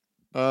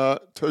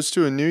Toast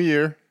to a new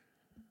year,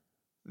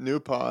 new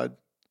pod,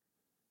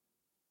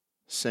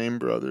 same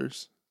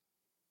brothers,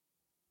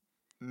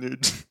 new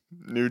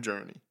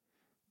journey.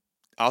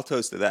 I'll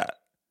toast to that.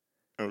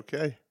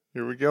 Okay,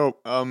 here we go.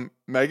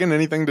 Megan,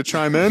 anything to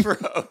chime in? Bro.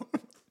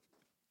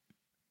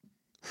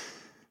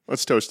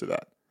 Let's toast to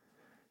that.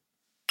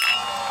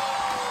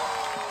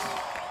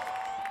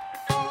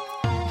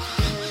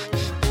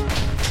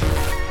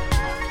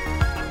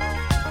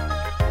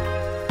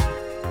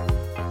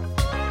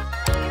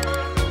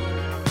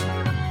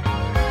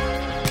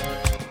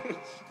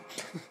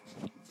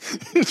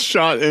 It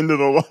shot into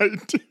the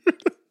light, dude.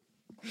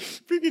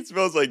 Freaking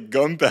smells like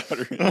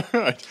gunpowder.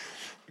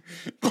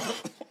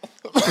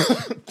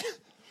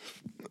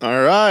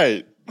 All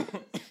right.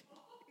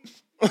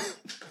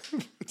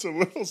 It's a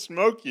little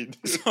smoky,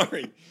 dude.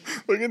 Sorry.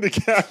 Look at the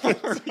cat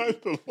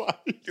inside the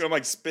light. Dude, I'm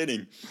like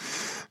spinning.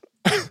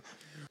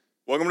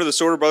 Welcome to the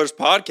Sorta Brothers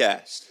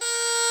podcast.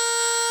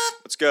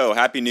 Let's go.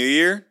 Happy New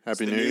Year.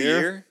 Happy New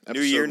Year.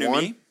 New Year, new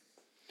one.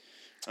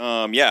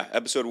 me.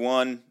 Episode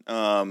 1.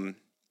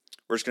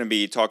 We're just going to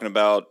be talking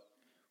about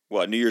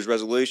New Year's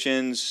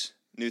resolutions,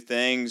 new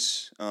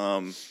things,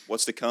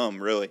 what's to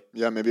come, really.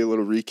 Yeah, maybe a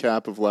little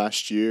recap of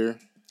last year.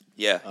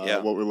 Yeah.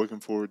 What we're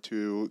looking forward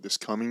to this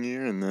coming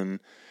year, and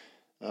then,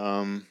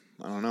 I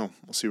don't know.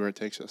 We'll see where it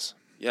takes us.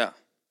 Yeah,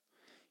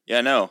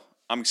 no,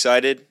 I'm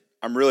excited.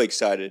 I'm really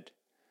excited.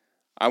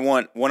 I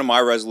want one of my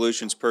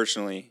resolutions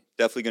personally,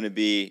 definitely going to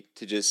be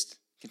to just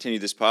continue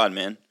this pod,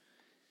 man.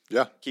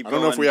 Yeah. Keep I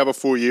don't know if we have a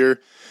full year.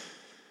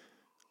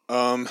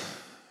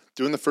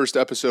 Doing the first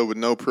episode with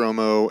no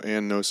promo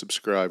and no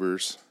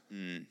subscribers.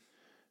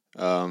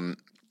 So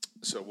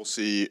we'll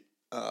see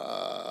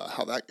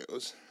how that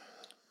goes.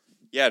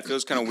 Yeah, it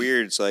feels kind of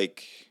weird. It's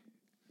like,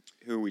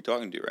 who are we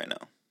talking to right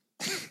now?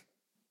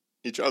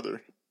 Each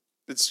other.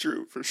 It's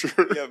true. For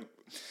sure. Yeah,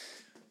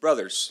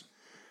 brothers,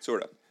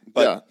 sort of.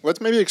 But yeah,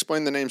 let's maybe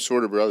explain the name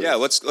Sorta Brothers. Yeah,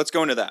 let's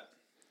go into that.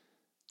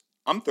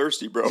 I'm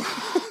thirsty, bro.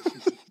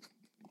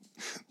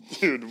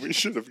 Dude, we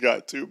should have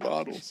got 2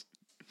 bottles.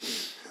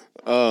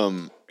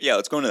 Yeah,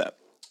 let's go into that.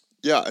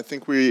 Yeah, I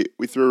think we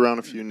threw around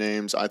a few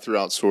names. I threw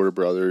out Sorta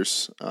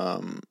Brothers,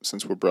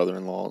 since we're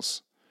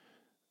brother-in-laws.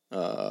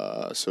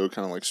 So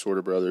kind of like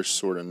Sorta Brothers,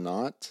 sorta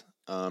not.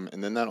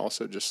 And then that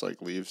also just like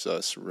leaves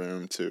us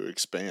room to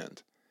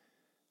expand.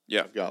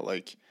 Yeah. I've got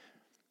like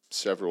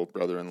several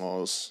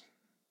brother-in-laws.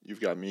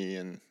 You've got me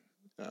and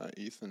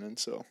Ethan, and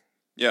so.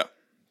 Yeah.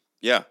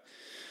 I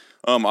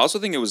also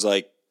think it was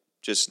like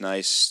just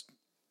nice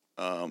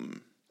how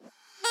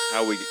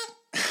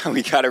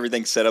we got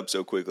everything set up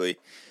so quickly.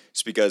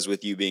 Just because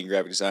with you being a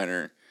graphic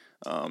designer,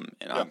 and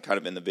I'm kind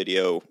of in the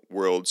video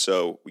world,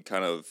 so we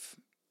kind of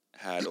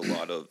had a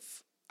lot of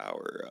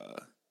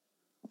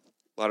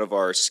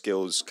our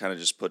skills kind of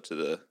just put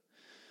to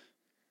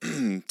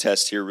the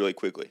test here really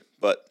quickly.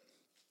 But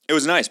it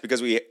was nice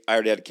because I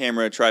already had a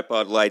camera,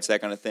 tripod, lights,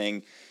 that kind of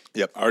thing.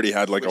 Yep, I already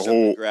had like a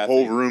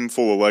whole room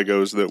full of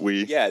Legos that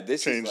we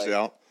changed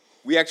out.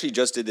 We actually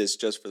just did this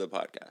just for the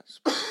podcast.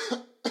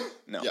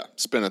 No. Yeah,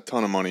 spent a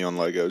ton of money on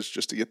Legos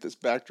just to get this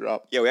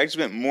backdrop. Yeah, we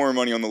actually spent more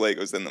money on the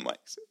Legos than the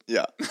mics.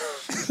 Yeah.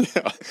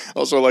 Yeah.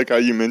 Also, like how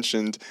you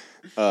mentioned,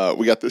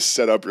 we got this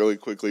set up really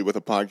quickly with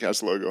a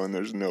podcast logo, and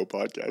there's no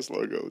podcast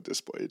logo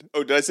displayed.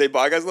 Oh, did I say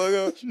podcast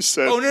logo? You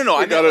said. Oh no,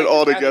 I got it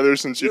all together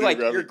since you did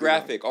graphic. Your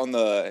graphic on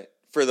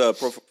for the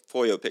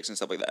portfolio pics and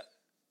stuff like that.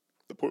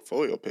 The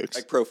portfolio pics,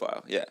 like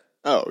profile. Yeah.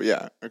 Oh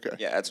yeah. Okay.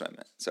 Yeah, that's what I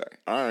meant. Sorry.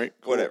 All right.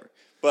 Cool. Whatever.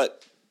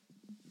 But.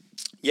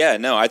 Yeah,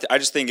 no, I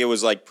just think it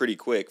was like pretty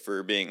quick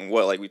for being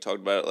like we talked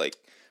about it like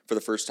for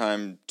the first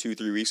time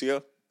 2-3 weeks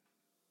ago.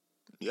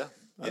 Yeah.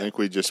 I think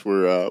we just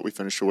were we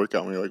finished a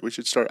workout and we were like, we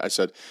should start. I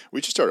said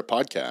we should start a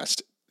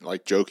podcast,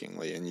 like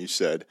jokingly, and you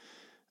said,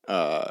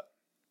 oh,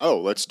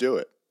 let's do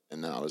it.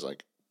 And then I was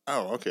like,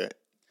 oh, okay.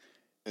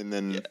 And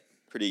then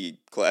pretty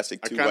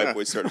classic white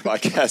boys start a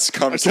podcast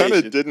conversation. I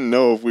kind of didn't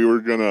know if we were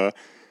gonna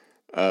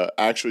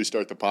actually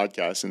start the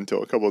podcast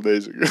until a couple of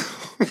days ago.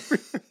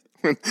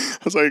 When I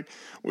was like,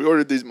 we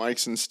ordered these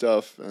mics and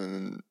stuff,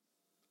 and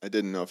I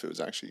didn't know if it was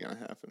actually going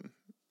to happen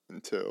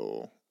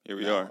until here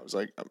we are. I was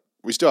like,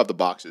 we still have the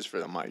boxes for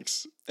the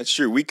mics. That's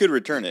true. We could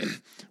return it.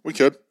 We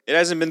could. It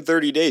hasn't been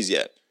 30 days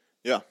yet.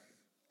 Yeah.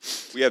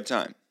 We have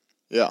time.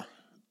 Yeah.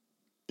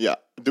 Yeah.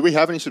 Do we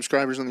have any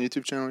subscribers on the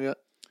YouTube channel yet?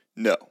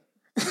 No.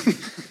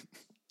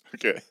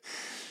 Okay.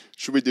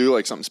 Should we do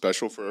like something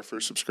special for our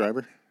first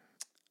subscriber?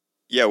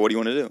 Yeah. What do you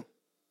want to do?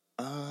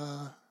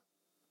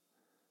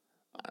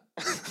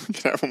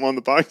 Can have him on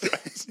the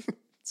podcast.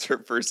 It's her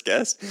first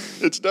guest.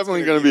 It's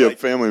definitely going to be a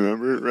family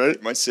member,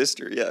 right? My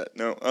sister, yeah.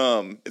 No,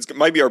 it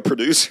might be our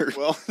producer.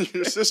 Well,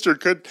 your sister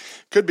could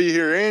be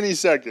here any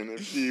second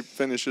if she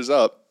finishes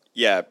up.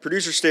 Yeah,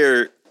 producer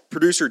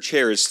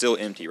chair is still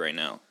empty right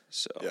now.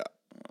 So yeah.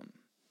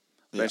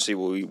 Eventually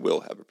we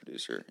will have a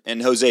producer.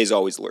 And Jose's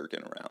always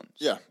lurking around.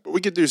 Yeah, but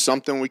we could do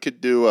something. We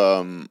could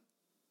do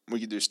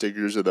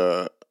stickers of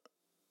the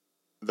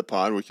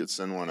pod. We could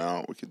send one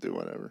out. We could do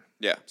whatever.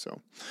 Yeah.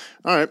 So,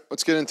 all right,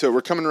 let's get into it.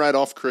 We're coming right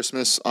off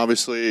Christmas.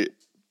 Obviously,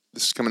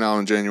 this is coming out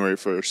on January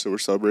 1st, so we're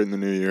celebrating the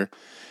new year.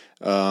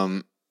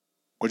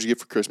 What'd you get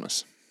for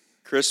Christmas?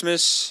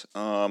 Christmas,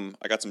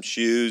 I got some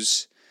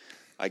shoes.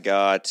 I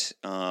got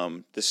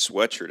this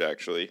sweatshirt,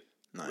 actually.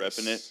 Nice.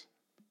 Repping it,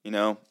 you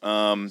know.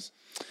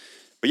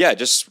 But yeah,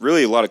 just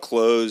really a lot of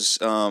clothes.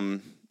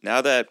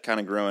 Now that kind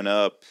of growing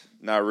up,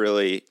 not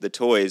really the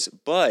toys,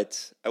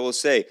 but I will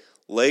say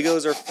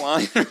Legos are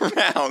flying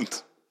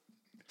around.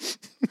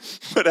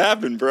 What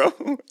happened, bro?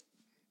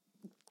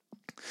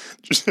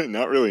 Just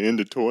not really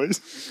into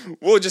toys?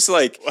 Well, just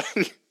like,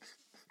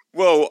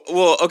 well,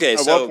 okay.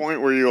 At what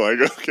point were you like,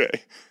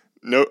 okay,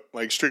 no,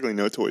 like strictly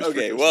no toys?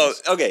 Okay, well,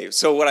 okay.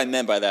 So what I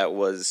meant by that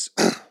was,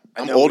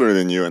 I'm older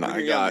than you, and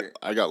I got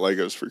younger.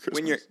 Legos for Christmas.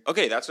 When you're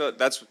okay, that's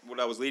what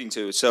I was leading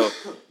to. So,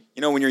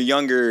 you know, when you're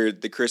younger,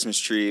 the Christmas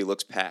tree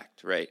looks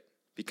packed, right?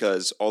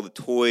 Because all the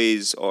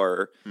toys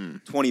are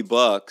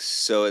 $20,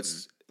 so it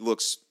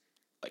looks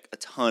like a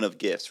ton of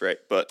gifts, right?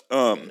 But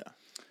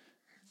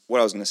what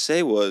I was gonna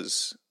say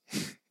was,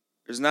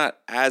 there's not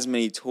as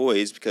many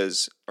toys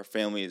because our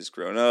family has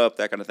grown up,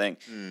 that kind of thing.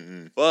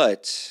 Mm-hmm.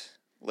 But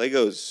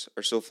Legos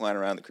are still flying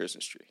around the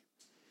Christmas tree.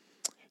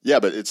 Yeah,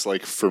 but it's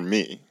like for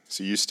me,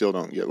 so you still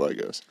don't get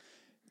Legos.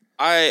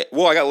 I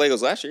got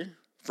Legos last year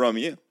from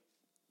you.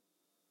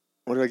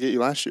 What did I get you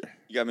last year?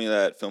 You got me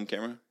that film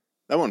camera.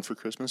 That one for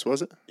Christmas,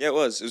 was it? Yeah, it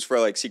was. It was for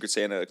like Secret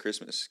Santa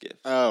Christmas gift.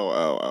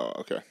 Oh,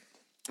 okay.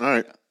 All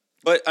right. Yeah.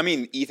 But I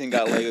mean, Ethan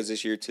got Legos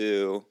this year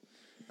too.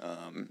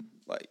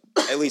 Like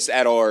at least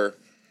at our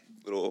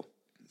little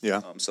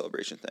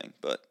celebration thing.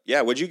 But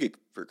yeah, what'd you get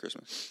for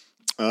Christmas?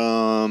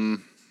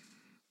 Bunch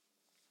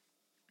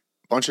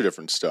of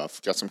different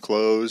stuff. Got some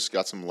clothes,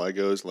 got some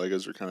Legos.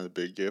 Legos are kind of the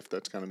big gift.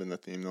 That's kind of been the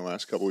theme the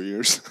last couple of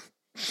years,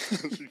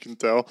 as you can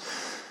tell.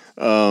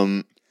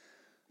 Kind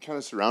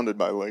of surrounded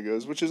by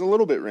Legos, which is a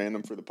little bit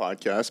random for the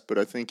podcast, but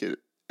I think it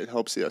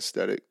helps the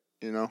aesthetic,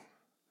 you know?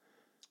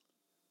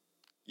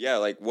 Yeah,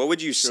 like what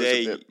would you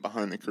say... a bit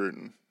behind the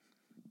curtain.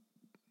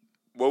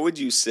 What would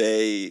you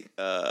say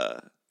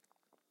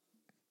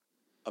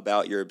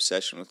about your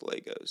obsession with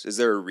Legos? Is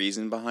there a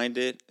reason behind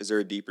it? Is there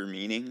a deeper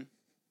meaning?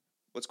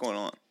 What's going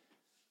on?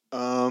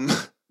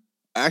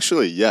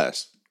 Actually,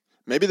 yes.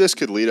 Maybe this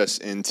could lead us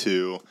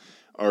into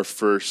our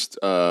first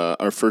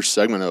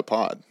segment of the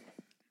pod.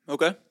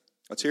 Okay,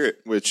 let's hear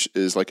it. Which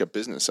is like a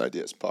business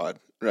ideas pod,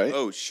 right?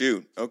 Oh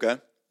shoot! Okay.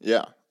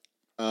 Yeah.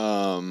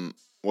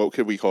 What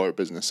could we call our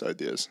business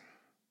ideas?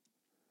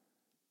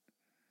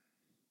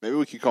 Maybe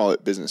we could call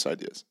it business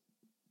ideas.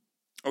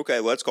 Okay,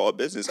 let's call it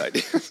business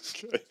ideas.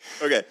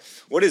 Okay.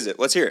 What is it?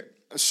 Let's hear it.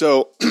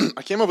 So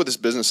I came up with this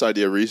business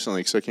idea recently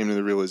because I came to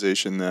the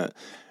realization that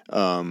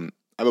I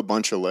have a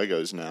bunch of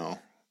Legos now,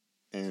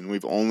 and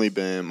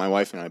my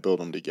wife and I build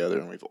them together,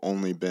 and we've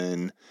only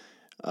been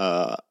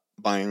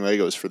buying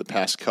Legos for the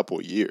past couple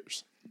of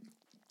years.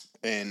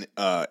 And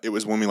it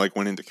was when we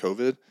went into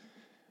COVID,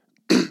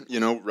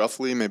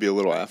 roughly maybe a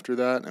little after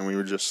that, and we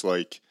were just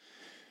a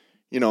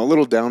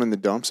little down in the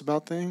dumps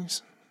about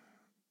things,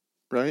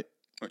 right?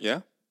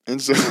 Yeah. And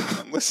so,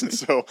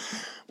 so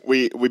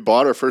we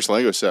bought our first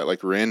Lego set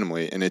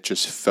randomly, and it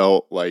just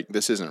felt like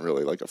this isn't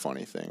really a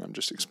funny thing. I'm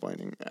just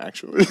explaining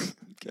actually,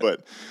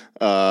 but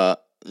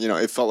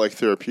it felt like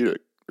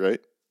therapeutic, right?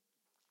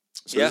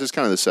 So this is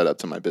kind of the setup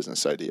to my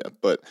business idea.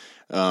 But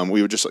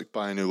we would just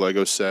buy a new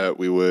Lego set.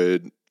 We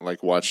would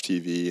watch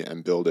TV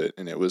and build it,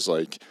 and it was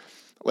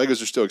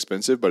Legos are still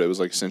expensive, but it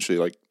was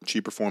essentially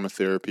cheaper form of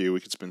therapy.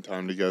 We could spend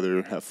time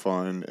together, have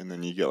fun, and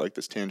then you get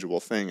this tangible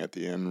thing at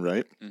the end,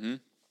 right? Mm-hmm.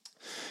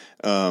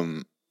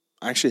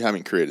 I actually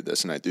haven't created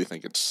this, and I do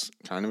think it's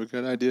kind of a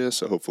good idea.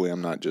 So hopefully,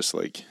 I'm not just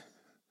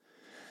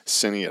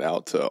sending it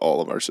out to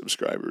all of our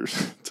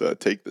subscribers to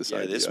take this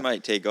idea. This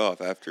might take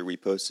off after we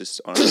post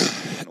this on.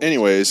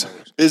 Anyways,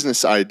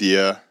 business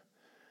idea: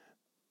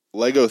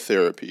 Lego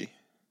therapy,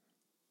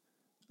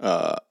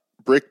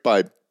 brick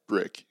by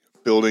brick,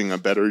 building a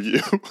better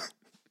you.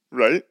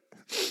 Right?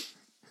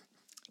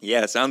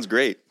 Yeah, sounds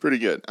great. Pretty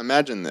good.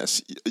 Imagine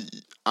this.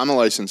 I'm a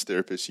licensed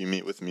therapist. You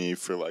meet with me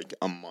for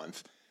a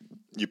month.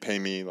 You pay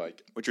me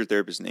What's your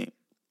therapist's name?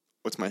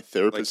 What's my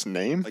therapist's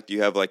name? Do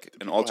you have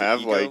an alter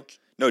ego?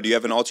 No, do you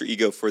have an alter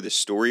ego for this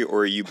story,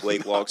 or are you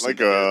Blake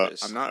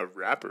Logston? I'm not a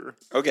rapper.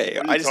 Okay,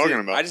 what are you talking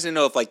about? I just didn't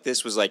know if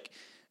this was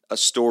a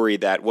story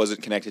that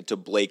wasn't connected to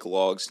Blake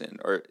Logston,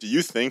 or do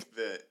you think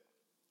that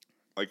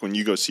when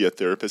you go see a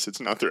therapist, it's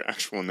not their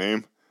actual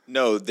name?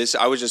 No,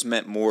 I was just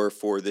meant more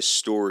for this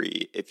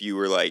story. If you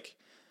were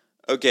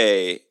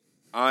okay,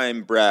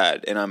 I'm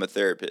Brad and I'm a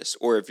therapist,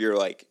 or if you're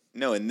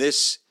no, in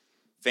this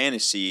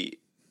fantasy,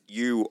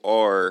 you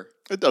are.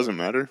 It doesn't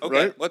matter.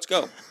 Okay, right? Let's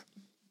go.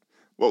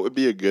 What would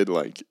be a good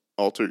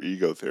alter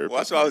ego therapist? Well,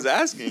 that's what I was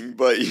asking,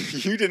 but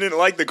you didn't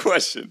like the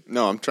question.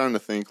 No, I'm trying to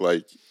think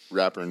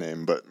rapper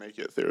name, but make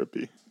it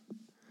therapy.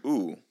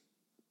 Ooh.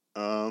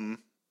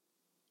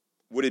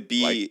 Would it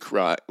be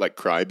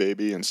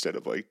Crybaby instead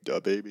of Da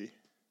Baby?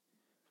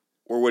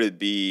 Or would it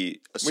be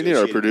we need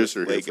our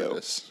producer here for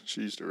this.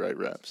 She used to write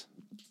raps.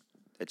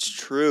 It's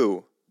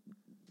true.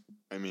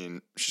 I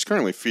mean, she's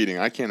currently feeding.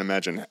 I can't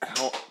imagine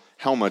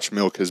how much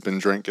milk has been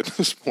drank at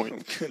this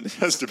point. It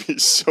has to be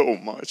so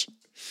much.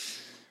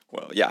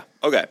 Well, yeah.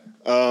 Okay.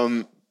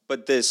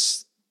 But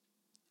this.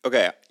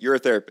 Okay, you're a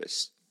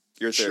therapist.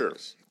 Sure.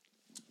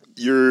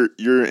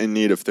 You're in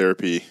need of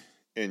therapy,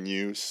 and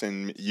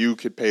you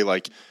could pay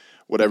like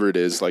whatever it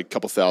is, like a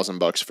couple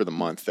 $1,000 for the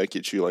month. That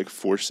gets you like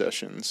 4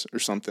 sessions or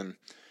something.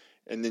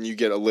 And then you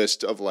get a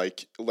list of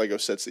like Lego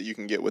sets that you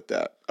can get with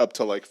that, up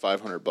to like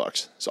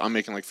 $500. So I'm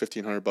making like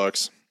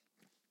 $1,500.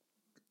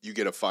 You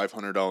get a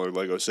 $500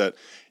 Lego set.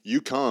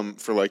 You come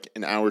for like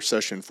an hour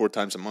session 4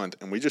 times a month,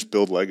 and we just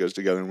build Legos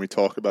together and we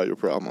talk about your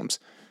problems.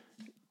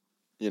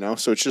 You know,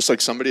 so it's just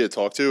like somebody to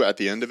talk to. At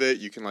the end of it,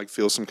 you can like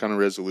feel some kind of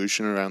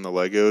resolution around the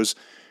Legos,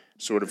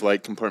 sort of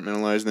like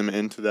compartmentalize them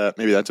into that.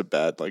 Maybe that's a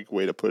bad like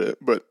way to put it,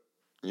 but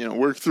you know,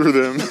 work through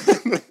them.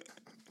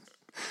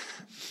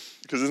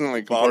 Because isn't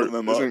like bottle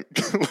them up. Yeah,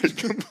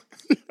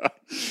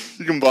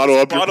 you can bottle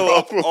up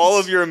all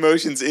of your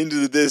emotions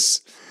into this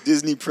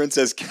Disney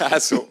princess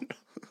castle.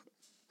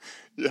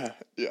 Yeah.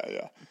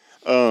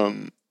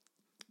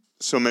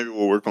 So maybe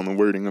we'll work on the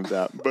wording of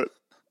that, but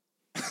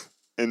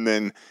and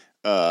then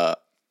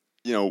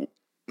you know,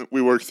 we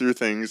work through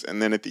things,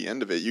 and then at the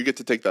end of it, you get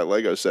to take that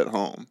Lego set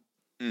home,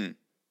 and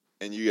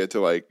you get to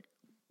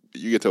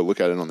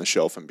look at it on the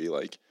shelf and be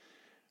like,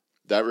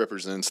 that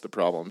represents the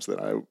problems that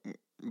I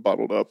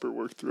bottled up or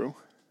worked through.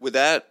 Would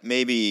that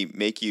maybe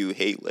make you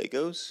hate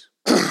Legos?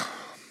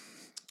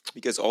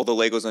 Because all the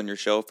Legos on your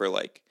shelf are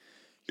like,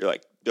 you're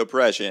like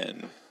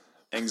depression,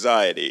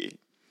 anxiety.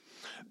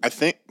 I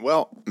think,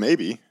 well,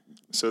 maybe.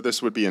 So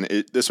this would be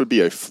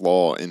a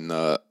flaw in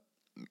the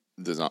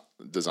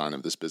design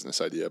of this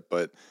business idea,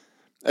 but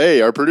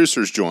hey, our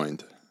producer's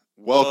joined.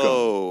 Welcome.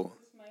 Whoa.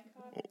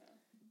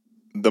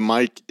 The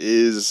mic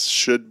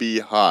should be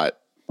hot.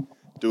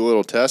 Do a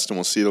little test and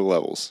we'll see the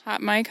levels.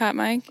 Hot mic. Hot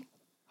mic.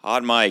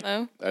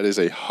 Hello? That is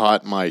a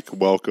hot mic.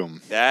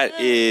 Welcome. That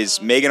is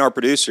Megan, our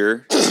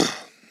producer.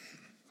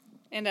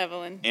 And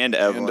Evelyn. And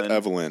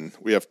Evelyn.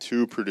 We have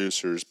 2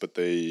 producers, but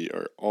they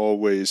are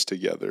always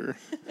together.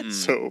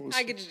 So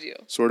Package deal.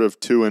 Sort of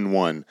 2 in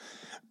 1.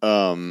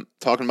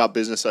 Talking about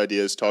business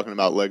ideas, talking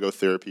about Lego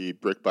therapy,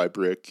 brick by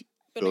brick,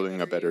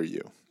 building a better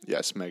you.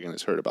 Yes, Megan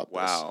has heard about this.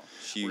 Wow.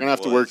 We're going to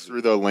have to work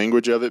through the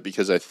language of it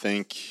because I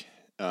think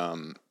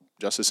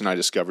Justice and I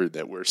discovered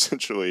that we're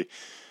essentially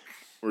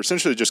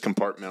just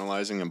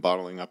compartmentalizing and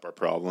bottling up our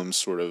problems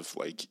sort of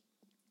like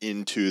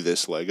into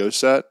this Lego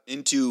set.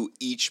 Into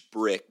each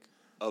brick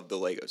of the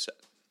Lego set.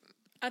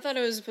 I thought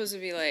it was supposed to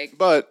be like,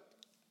 but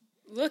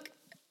look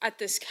at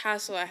this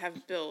castle I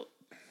have built,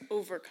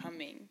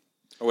 overcoming.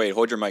 Oh, wait,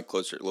 hold your mic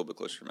closer, a little bit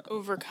closer to your mouth.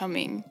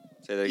 Overcoming.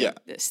 Say that again.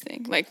 This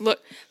thing. Like,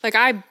 look, like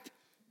I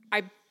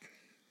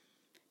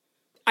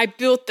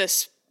built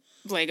this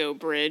Lego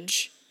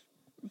bridge,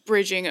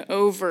 bridging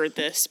over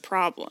this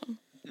problem.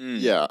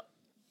 Yeah,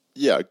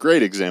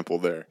 great example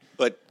there.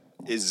 But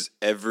is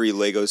every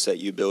Lego set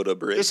you build a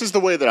bridge? This is the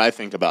way that I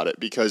think about it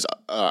because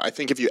I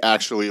think if you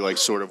actually like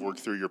sort of work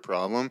through your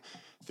problem,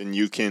 then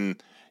you can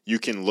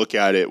look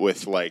at it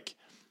with like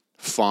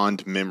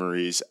fond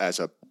memories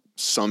as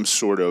some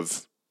sort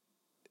of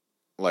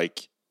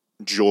like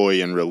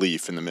joy and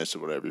relief in the midst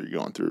of whatever you're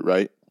going through,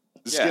 right?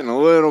 It's getting a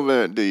little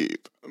bit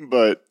deep,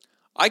 but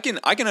I can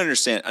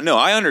understand. No,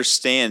 I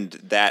understand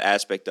that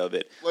aspect of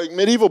it. Like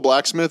medieval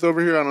blacksmith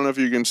over here, I don't know if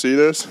you can see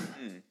this.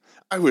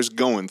 I was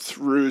going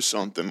through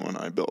something when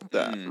I built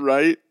that,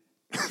 right?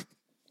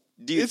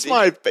 It's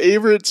my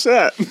favorite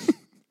set.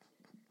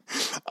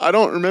 I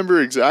don't remember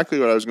exactly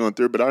what I was going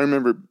through, but I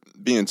remember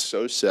being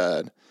so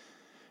sad.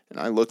 And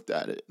I looked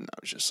at it and I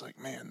was just like,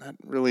 man, that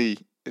really,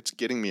 it's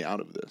getting me out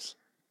of this.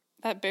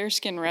 That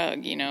bearskin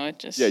rug, it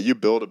just... Yeah, you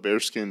build a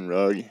bearskin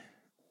rug.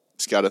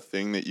 It's got a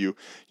thing that you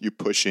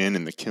push in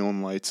and the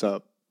kiln lights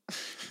up.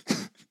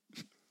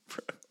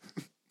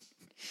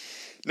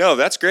 No,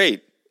 that's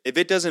great. If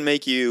it does not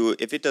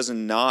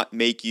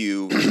make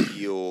you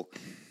feel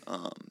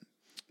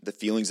the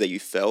feelings that you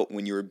felt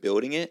when you were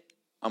building it,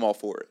 I'm all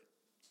for it.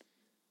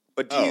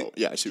 But do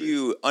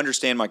you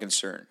understand my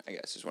concern, I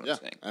guess, is what I'm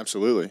saying.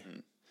 Absolutely.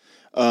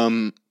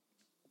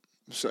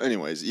 So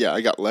anyways,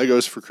 I got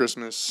Legos for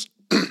Christmas.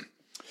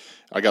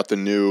 I got the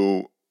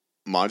new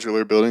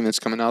modular building that's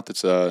coming out.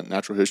 That's a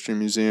natural history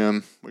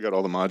museum. We got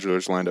all the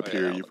modulars lined up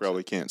here. You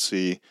probably can't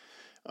see.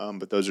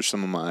 But those are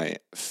some of my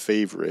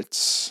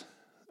favorites.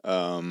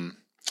 So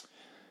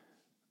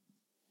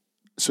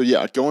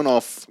going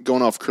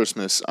off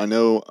Christmas, I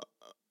know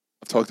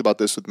I've talked about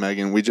this with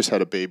Megan. We just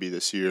had a baby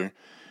this year.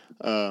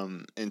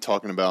 And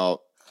talking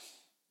about,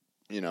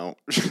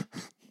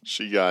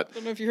 she got... I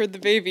don't know if you heard the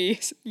baby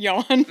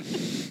yawn.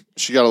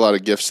 She got a lot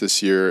of gifts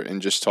this year,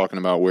 and just talking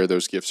about where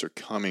those gifts are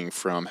coming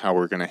from, how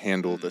we're going to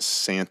handle the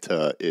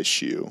Santa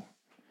issue.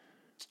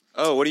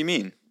 Oh, what do you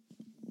mean?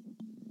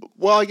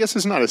 Well, I guess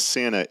it's not a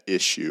Santa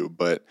issue,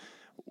 but...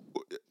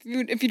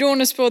 If you don't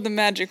want to spoil the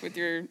magic with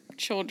your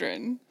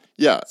children,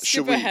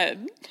 skip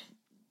ahead.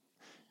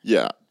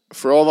 Yeah,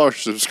 for all of our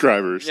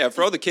subscribers. Yeah,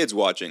 for all the kids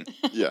watching.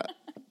 Yeah.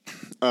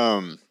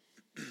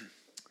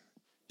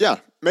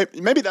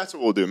 Maybe that's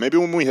what we'll do. Maybe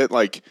when we hit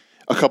like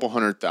a couple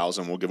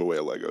 100,000, we'll give away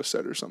a Lego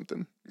set or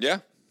something. Yeah.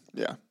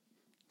 Yeah.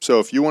 So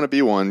if you want to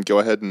be one, go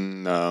ahead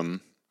and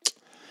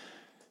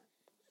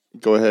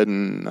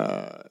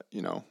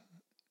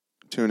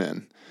tune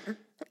in.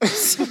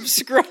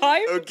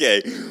 Subscribe.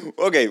 Okay.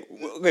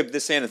 The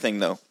Santa thing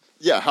though.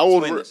 Yeah. How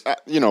old were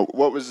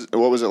what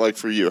was it like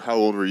for you? How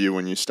old were you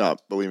when you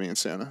stopped believing in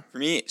Santa? For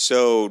me,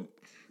 so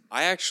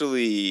I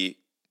actually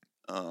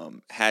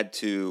had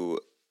to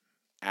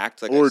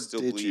act like I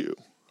still believe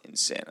in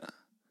Santa.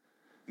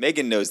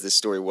 Megan knows this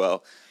story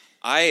well.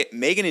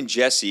 Megan and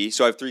Jesse.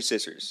 So I have 3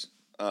 sisters.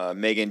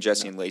 Megan,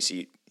 Jesse, and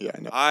Lacey. Yeah,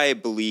 I know. I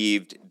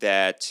believed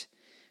that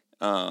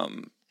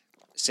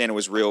Santa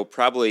was real.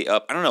 Probably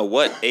up. I don't know,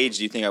 what age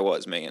do you think I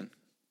was, Megan?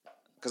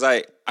 Because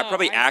I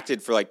probably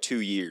acted for like 2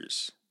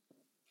 years.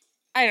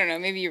 I don't know.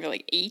 Maybe you were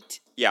like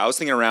 8. Yeah, I was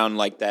thinking around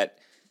like that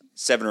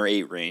 7 or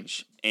 8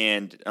 range,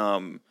 and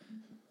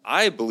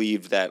I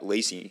believed that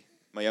Lacey,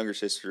 my younger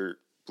sister,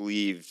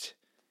 believed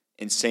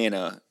in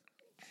Santa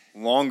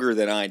longer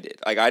than I did.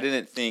 Like, I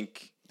didn't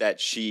think that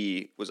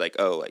she was like,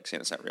 oh, like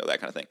Santa's not real, that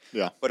kind of thing.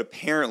 Yeah. But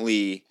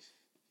apparently,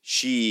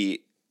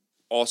 she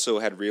also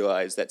had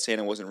realized that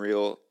Santa wasn't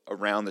real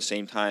around the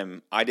same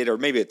time I did, or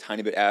maybe a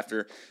tiny bit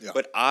after. Yeah.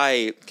 But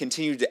I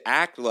continued to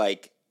act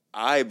like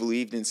I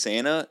believed in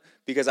Santa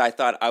because I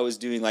thought I was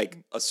doing like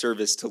a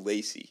service to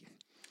Lacey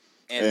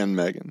and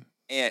Megan.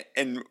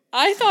 And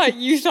I thought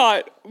you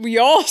thought we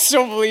all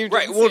still believed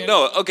in Santa. Well,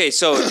 no. Okay,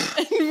 so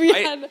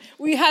and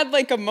we had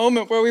like a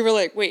moment where we were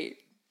like, wait,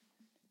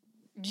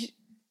 do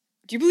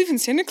you believe in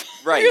Santa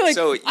Claus? Right. Like,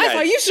 so I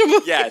thought you still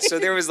believed. Yeah. So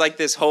there was like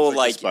this whole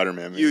like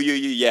Spider-Man meme.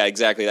 Yeah,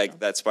 exactly, like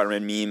that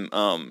Spider-Man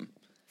meme.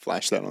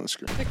 Flash that on the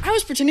screen. Like, I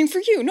was pretending for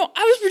you. No,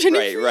 I was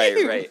pretending for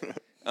you.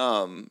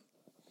 Right.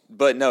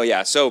 But no,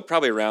 yeah. So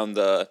probably around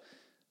the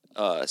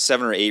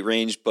 7 or 8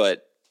 range,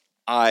 but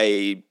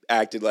I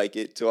acted like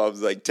it till I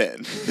was like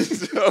 10.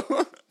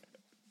 So.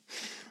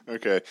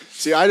 Okay.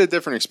 See, I had a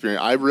different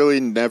experience. I really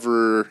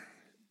never.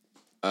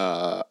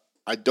 I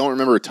don't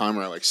remember a time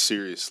where I like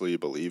seriously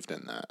believed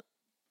in that.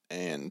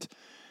 And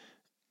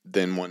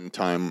then one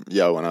time,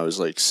 when I was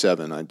like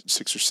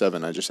 6 or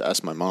 7, I just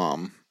asked my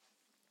mom,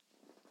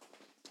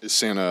 "Is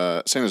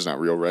Santa's not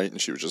real, right?"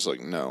 And she was just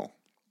like, "No."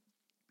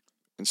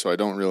 And so I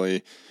don't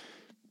really.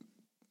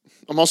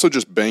 I'm also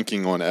just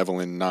banking on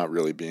Evelyn not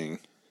really being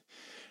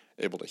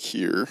able to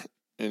hear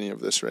any of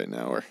this right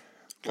now, or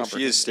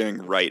she is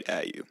staring right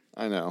at you.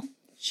 I know.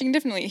 She can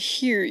definitely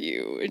hear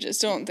you. I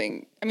just don't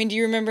think. I mean, do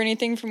you remember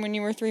anything from when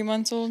you were 3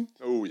 months old?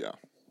 Oh yeah.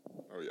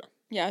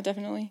 Yeah,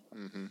 definitely.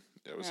 Mm-hmm.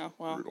 It was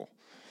brutal.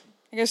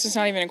 I guess it's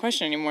not even a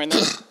question anymore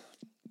then.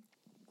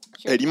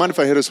 Hey, do you mind if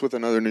I hit us with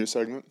another new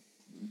segment?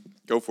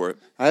 Go for it.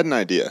 I had an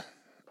idea,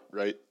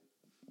 right?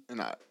 And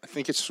I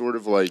think it's sort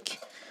of like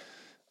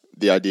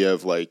the idea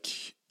of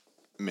like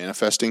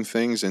manifesting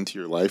things into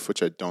your life,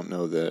 which I don't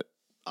know that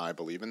I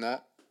believe in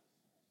that.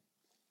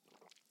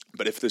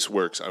 But if this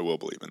works, I will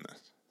believe in this.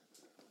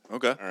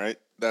 Okay. All right.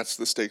 That's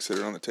the stakes that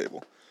are on the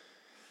table.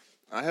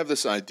 I have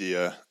this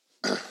idea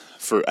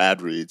for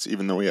ad reads,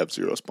 even though we have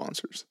 0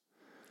 sponsors.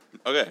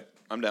 Okay.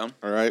 I'm down.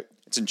 All right.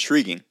 It's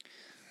intriguing.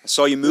 I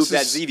saw you move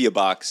that Zevia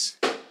box.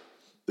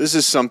 This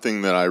is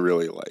something that I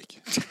really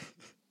like.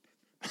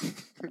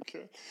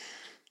 Okay.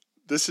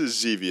 This is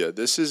Zevia.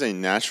 This is a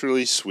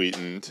naturally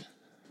sweetened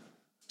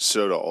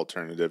soda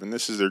alternative, and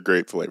this is their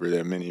grape flavor. They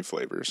have many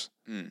flavors,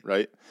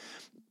 right?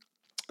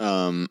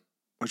 What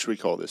should we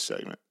call this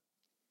segment?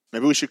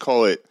 Maybe we should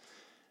call it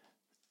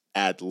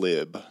Ad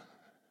Lib,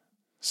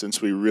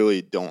 since we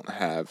really don't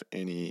have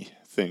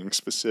anything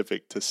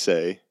specific to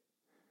say.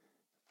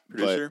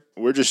 Producer?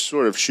 But we're just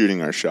sort of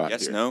shooting our shot here.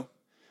 Yes, no?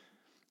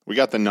 We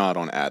got the nod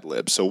on Ad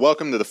Lib. So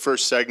welcome to the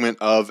first segment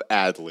of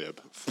Ad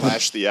Lib.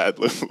 Flash the Ad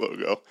Lib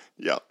logo.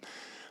 Yep.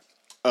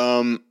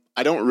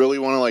 I don't really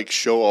want to like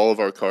show all of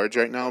our cards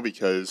right now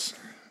because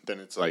then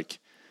it's like,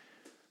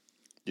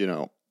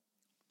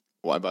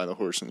 why buy the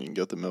horse and you can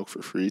get the milk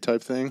for free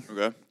type thing.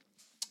 Okay.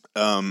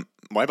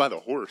 Why buy the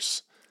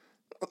horse?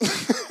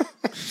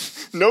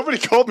 Nobody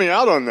called me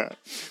out on that.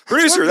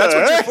 Producer, that's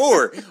what you're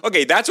for.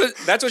 Okay, that's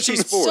what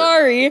she's for.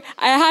 Sorry,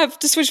 I have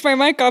to switch my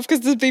mic off because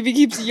this baby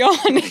keeps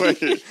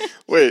yawning.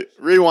 Wait,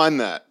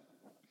 rewind that.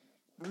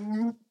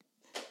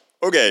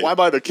 Okay. Why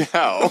buy the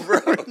cow?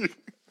 Bro.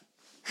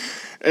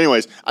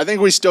 Anyways, I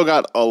think we still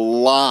got a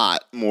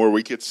lot more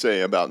we could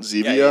say about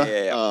Zevia.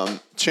 Yeah.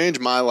 Changed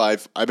my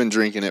life. I've been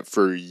drinking it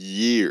for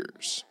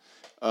years.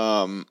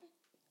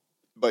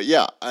 But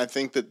yeah, I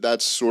think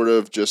that's sort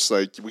of just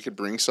like we could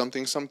bring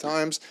something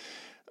sometimes.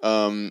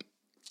 And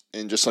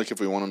just like if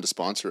we want them to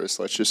sponsor us,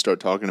 let's just start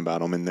talking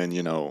about them. And then,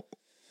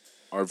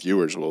 our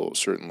viewers will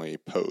certainly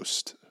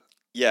post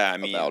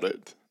about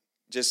it.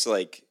 Just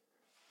like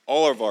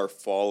all of our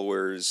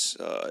followers,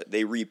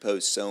 they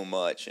repost so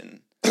much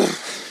and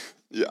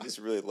yeah, I just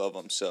really love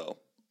them. So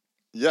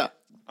yeah,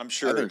 I'm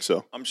sure. I think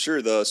so. I'm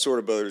sure the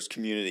Sorta Brothers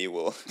community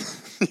will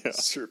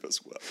serve us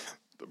well.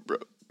 The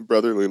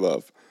brotherly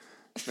love.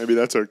 Maybe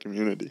that's our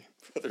community.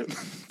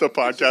 The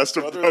podcast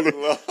of brotherly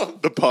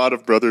love. The pod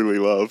of brotherly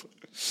love.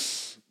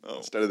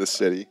 Instead of the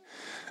city.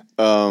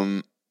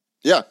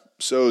 Yeah.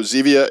 So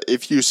Zevia,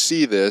 if you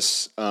see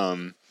this,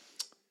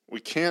 we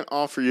can't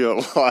offer you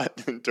a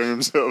lot in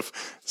terms of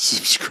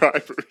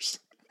subscribers.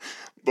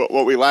 But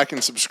what we lack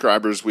in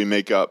subscribers, we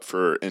make up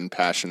for in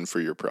passion for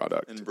your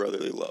product. And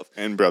brotherly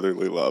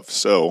love.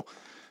 So,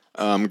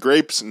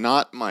 grapes,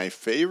 not my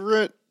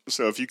favorite.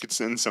 So if you could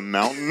send some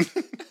mountain,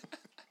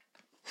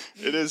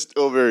 it is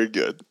still very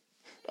good.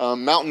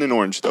 Mountain and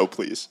orange, though,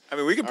 please. I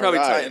mean, we could probably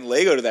tie in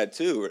Lego to that,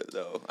 too,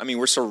 though. I mean,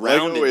 we're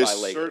surrounded Lego by is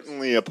Legos.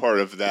 certainly a part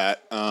of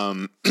that.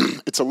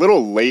 It's a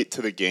little late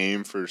to the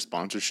game for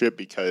sponsorship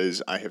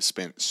because I have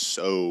spent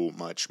so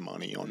much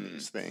money on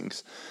these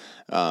things.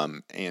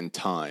 And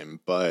time,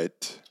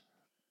 but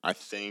I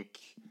think,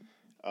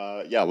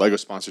 Lego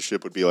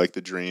sponsorship would be like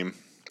the dream.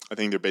 I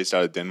think they're based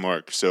out of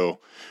Denmark, so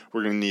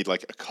we're going to need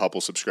like a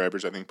couple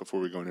subscribers, I think, before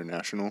we go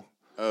international.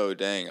 Oh,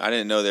 dang. I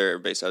didn't know they were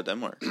based out of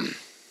Denmark.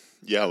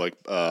 Yeah, like,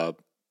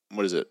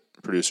 what is it?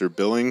 Producer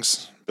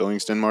Billings,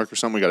 Denmark or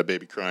something. We got a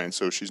baby crying,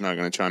 so she's not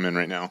going to chime in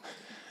right now.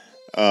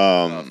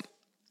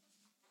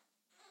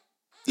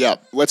 Yeah,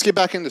 let's get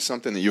back into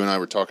something that you and I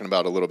were talking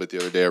about a little bit the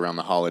other day around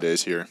the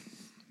holidays here.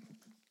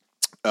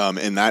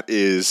 And that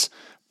is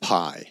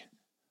pie.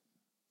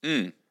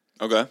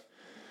 Okay.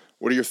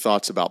 What are your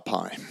thoughts about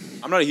pie?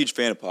 I'm not a huge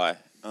fan of pie.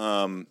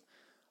 I'm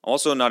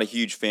also not a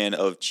huge fan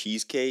of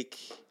cheesecake.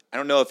 I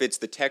don't know if it's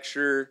the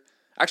texture.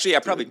 Actually, I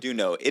probably do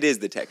know. It is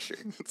the texture.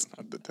 It's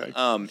not the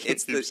texture.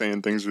 Keep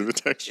saying things with the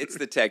texture. It's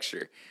the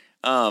texture.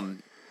 I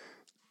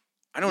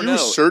don't know. You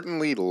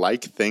certainly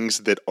like things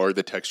that are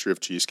the texture of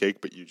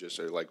cheesecake, but you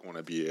just are like want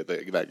to be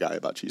that guy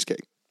about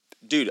cheesecake.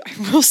 Dude,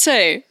 I will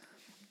say,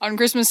 on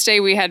Christmas Day,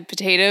 we had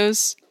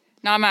potatoes,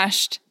 not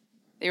mashed.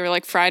 They were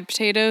like fried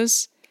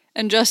potatoes.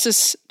 And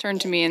Justice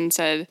turned to me and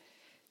said,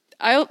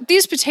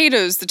 these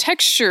potatoes, the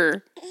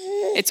texture,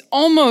 it's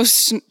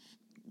almost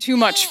too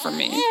much for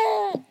me.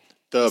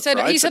 He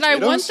said, I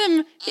want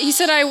them. He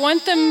said, I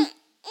want them.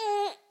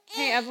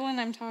 Hey, Evelyn,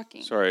 I'm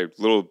talking. Sorry,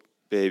 little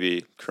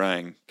baby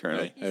crying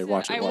currently. Hey,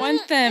 watch it. I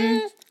want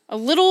them a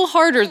little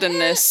harder than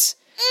this.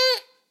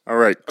 All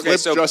right. Okay,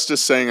 clip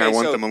Justice saying I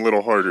want them a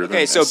little harder than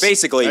this. Okay, so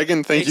basically...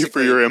 Megan, thank you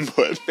for your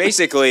input.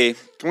 Basically...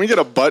 Can we get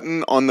a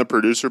button on the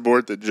producer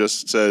board that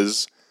just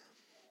says...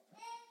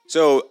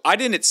 So, I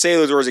didn't say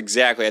those words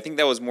exactly. I think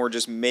that was more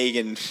just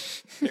Megan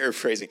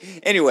paraphrasing.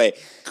 Anyway...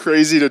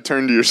 Crazy to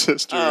turn to your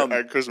sister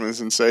at Christmas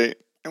and say,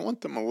 I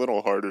want them a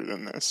little harder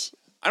than this.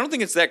 I don't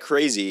think it's that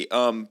crazy.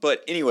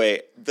 But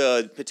anyway,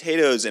 the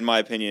potatoes, in my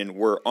opinion,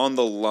 were on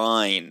the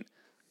line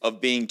of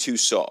being too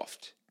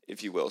soft,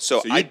 if you will.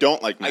 So you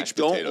don't like mashed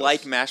potatoes? I don't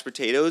like mashed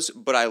potatoes,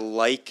 but I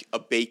like a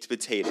baked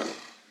potato.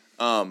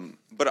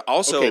 But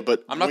also,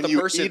 I'm not the person.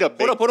 When you eat a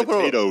baked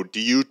potato,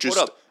 do you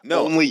just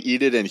only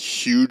eat it in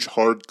huge,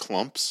 hard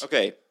clumps?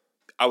 Okay,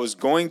 I was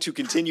going to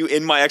continue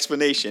in my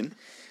explanation.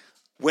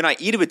 When I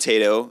eat a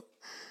potato,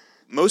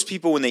 most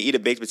people, when they eat a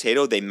baked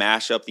potato, they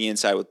mash up the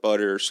inside with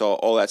butter, salt,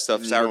 all that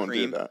stuff, sour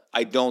cream.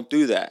 I don't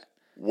do that.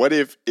 What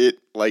if it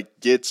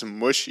gets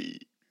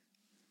mushy?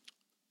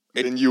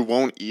 Then you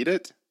won't eat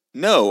it?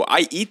 No,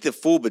 I eat the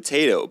full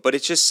potato, but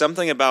it's just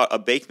something about a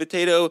baked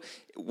potato,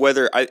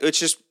 it's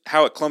just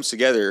how it clumps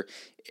together.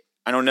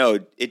 I don't know.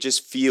 It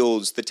just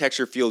the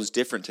texture feels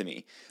different to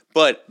me.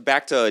 But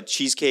back to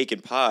cheesecake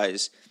and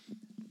pies,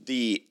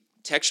 the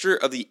texture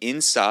of the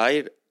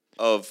inside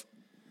of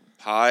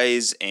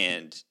pies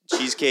and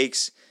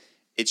cheesecakes,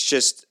 it's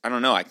just, I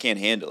don't know, I can't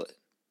handle it.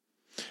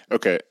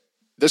 Okay.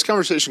 This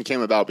conversation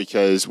came about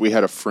because we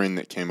had a friend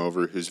that came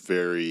over who's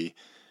very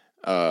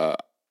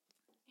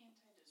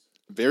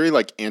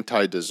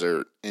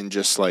anti-dessert, and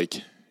just like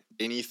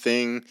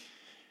anything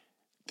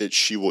that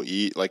she will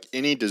eat, like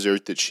any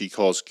dessert that she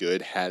calls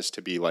good has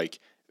to be like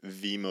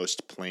the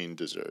most plain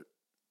dessert.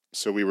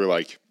 So we were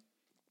like,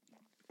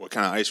 what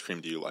kind of ice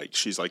cream do you like?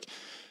 She's like,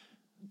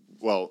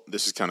 well,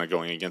 this is kind of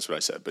going against what I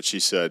said, but she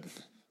said,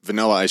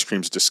 vanilla ice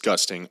cream's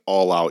disgusting.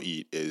 All I'll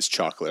eat is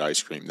chocolate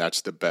ice cream.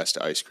 That's the best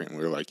ice cream.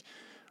 We were like,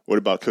 what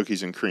about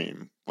cookies and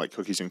cream? Like,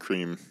 cookies and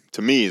cream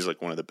to me is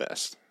like one of the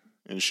best.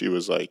 And she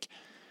was like,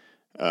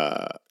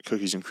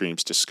 cookies and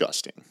cream's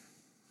disgusting.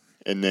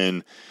 And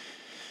then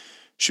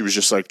she was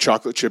just like,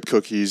 chocolate chip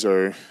cookies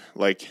are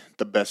like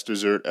the best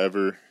dessert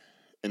ever.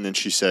 And then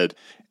she said,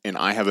 and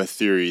I have a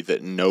theory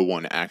that no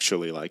one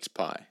actually likes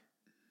pie.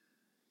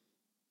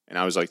 And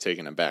I was like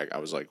taken aback. I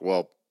was like,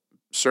 well,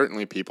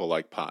 certainly people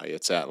like pie.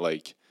 It's at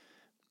like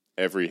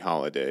every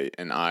holiday,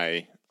 and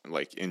I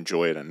like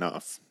enjoy it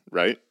enough,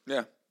 right?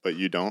 Yeah. But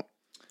you don't?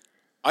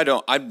 I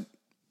don't.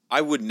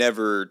 I would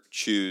never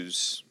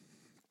choose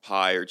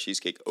pie or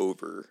cheesecake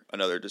over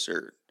another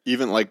dessert.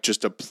 Even like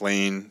just a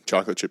plain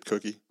chocolate chip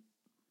cookie?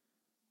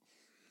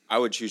 I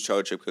would choose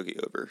chocolate chip cookie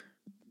over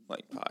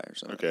like pie or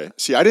something. Okay.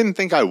 See, I didn't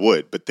think I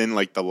would, but then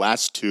like the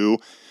last two,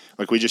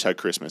 like we just had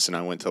Christmas and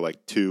I went to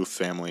like 2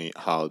 family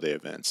holiday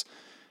events.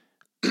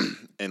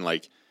 And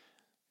like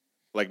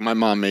my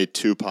mom made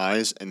 2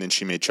 pies and then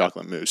she made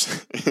chocolate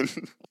mousse.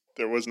 And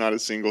there was not a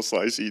single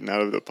slice eaten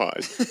out of the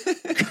pies.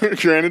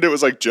 Granted, it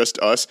was like just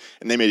us,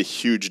 and they made a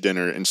huge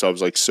dinner, and so I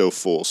was like so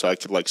full, so I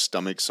could like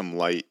stomach some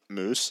light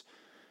mousse.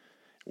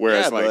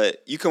 Whereas,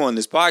 but you come on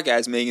this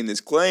podcast making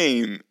this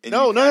claim. And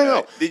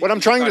no. What I'm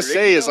trying to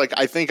say is like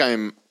I think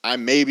I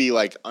maybe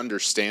like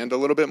understand a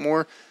little bit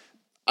more.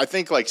 I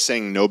think like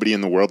saying nobody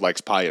in the world likes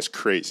pie is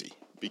crazy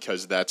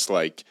because that's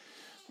like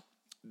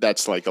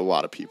a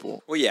lot of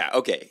people. Well, yeah,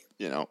 okay.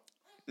 You know.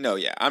 No,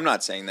 yeah, I'm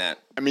not saying that.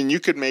 I mean, you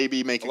could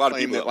maybe make a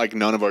claim that like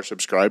none of our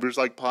subscribers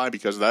like pie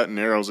because that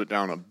narrows it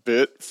down a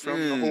bit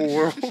from the whole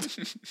world.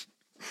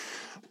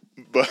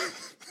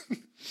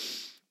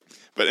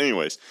 But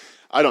anyways,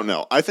 I don't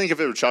know. I think if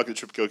it were chocolate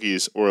chip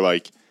cookies or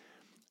like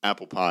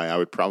apple pie, I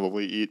would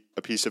probably eat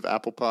a piece of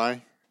apple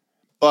pie.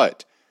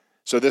 But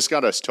so this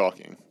got us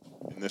talking,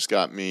 and this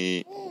got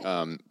me.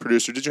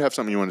 Producer, did you have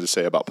something you wanted to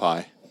say about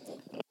pie?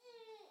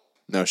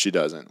 No, she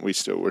doesn't. We're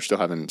still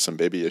having some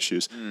baby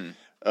issues.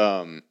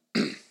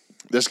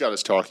 This got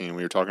us talking, and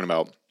we were talking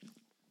about,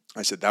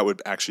 I said that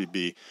would actually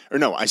be, or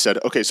no, I said,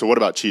 okay, so what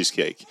about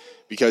cheesecake?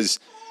 Because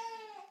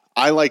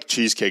I like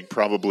cheesecake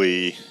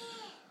probably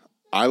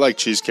like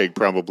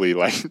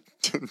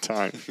 10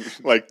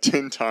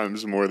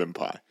 times more than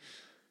pie.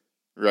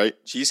 Right?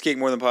 Cheesecake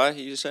more than pie,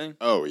 you just saying?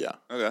 Oh, yeah.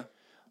 Okay.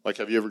 Like,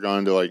 have you ever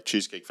gone to, like,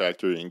 Cheesecake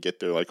Factory and get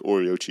their, like,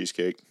 Oreo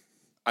cheesecake?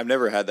 I've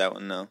never had that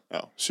one, no.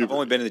 Oh, super. I've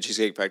only been to the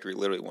Cheesecake Factory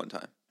literally one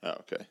time. Oh,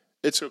 okay.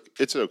 It's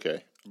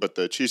okay, but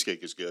the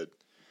cheesecake is good.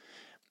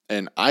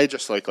 And I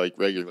just like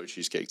regular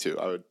cheesecake, too.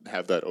 I would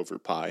have that over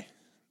pie,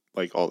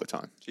 like, all the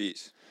time.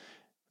 Jeez.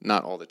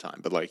 Not all the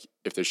time, but, like,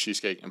 if there's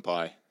cheesecake and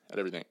pie and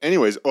everything.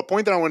 Anyways, a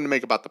point that I wanted to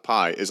make about the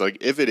pie is, like,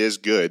 if it is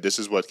good, this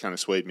is what kind of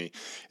swayed me,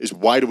 is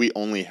why do we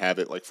only have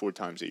it, like, 4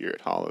 times a year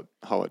at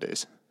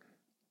holidays?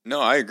 No,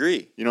 I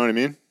agree. You know what I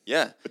mean?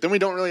 Yeah. But then we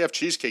don't really have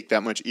cheesecake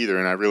that much either,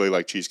 and I really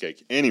like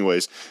cheesecake.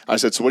 Anyways, I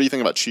said, so what do you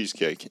think about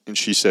cheesecake? And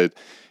she said,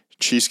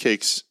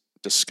 cheesecake's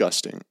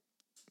disgusting.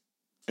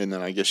 And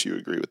then I guess you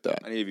agree with that.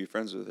 I need to be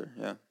friends with her,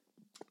 yeah.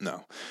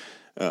 No.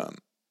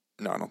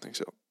 No, I don't think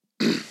so.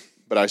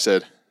 But I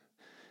said,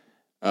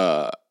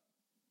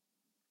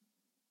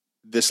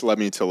 this led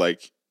me to,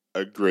 like,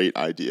 a great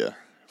idea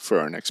for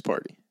our next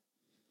party.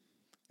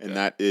 And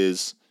that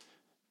is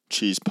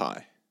cheese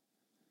pie.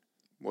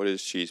 What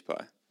is cheese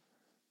pie?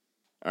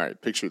 All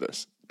right, picture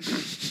this.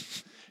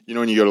 You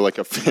know when you go to, like,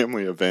 a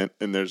family event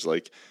and there's,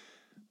 like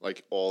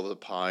all the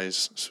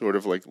pies sort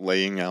of, like,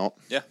 laying out?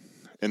 Yeah.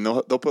 And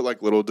they'll put,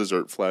 like, little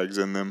dessert flags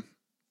in them.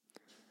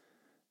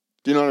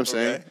 Do you know what I'm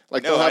saying?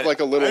 Like, they'll have, like,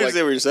 a little, I like,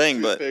 understand what you're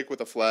saying, but toothpick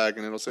with a flag,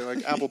 and it'll say,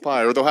 like, apple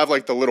pie. Or they'll have,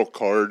 like, the little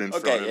card in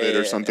front of it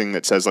or something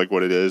that says, like,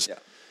 what it is.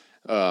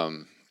 Yeah.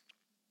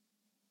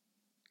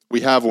 We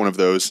have one of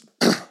those,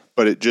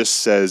 but it just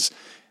says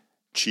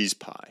cheese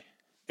pie.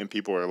 And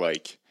people are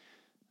like,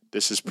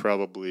 this is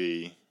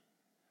probably,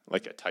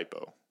 like, a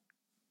typo,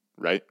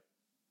 right?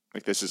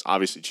 Like, this is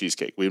obviously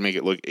cheesecake. We'd make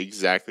it look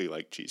exactly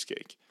like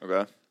cheesecake.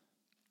 Okay.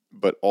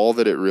 But all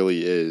that it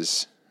really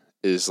is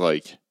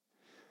like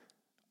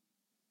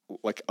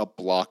a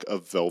block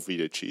of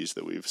Velveeta cheese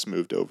that we've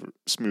smoothed over.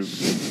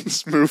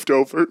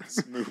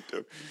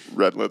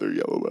 Red leather,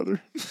 yellow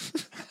leather.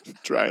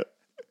 Try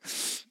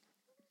it.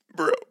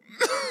 Bro.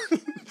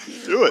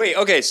 Do it. Wait,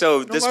 okay,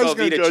 so this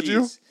Velveeta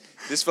you. cheese.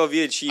 This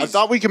Velveeta cheese. I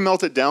thought we could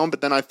melt it down,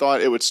 but then I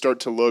thought it would start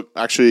to look.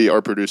 Actually,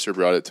 our producer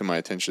brought it to my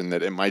attention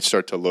that it might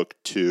start to look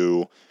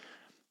too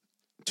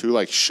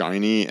like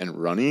shiny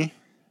and runny.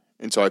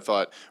 And so I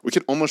thought we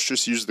could almost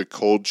just use the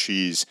cold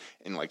cheese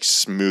and like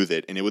smooth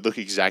it, and it would look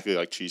exactly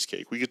like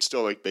cheesecake. We could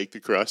still like bake the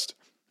crust.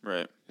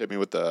 Right. Hit me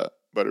with the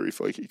buttery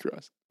flaky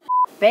crust.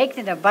 Baked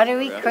in a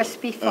buttery,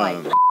 crispy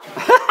flake.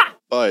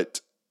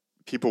 But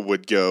people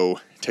would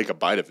go take a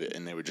bite of it,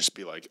 and they would just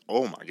be like,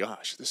 "Oh my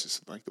gosh, this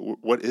is like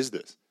what is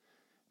this?"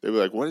 They'd be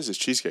like, "What is this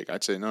cheesecake?"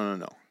 I'd say, "No,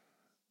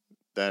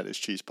 that is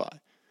cheese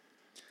pie."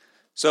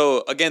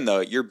 So again,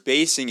 though, you're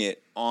basing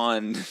it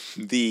on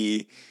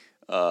the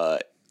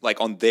like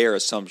on their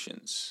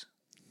assumptions.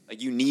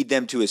 Like you need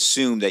them to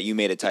assume that you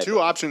made a typo. Two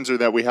options are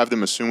that we have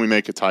them assume we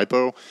make a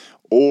typo,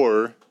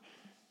 or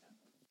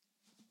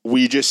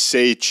we just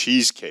say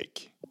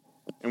cheesecake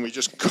and we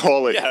just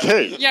call it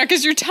cake. Yeah,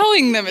 because you're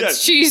telling them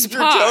it's cheese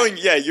pie.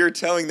 You're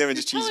telling them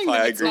it's cheese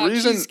pie. I agree.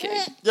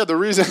 The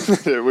reason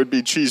that it would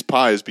be cheese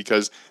pie is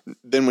because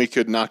then we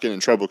could not get in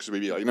trouble because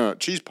we'd be like, no,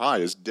 cheese pie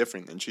is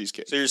different than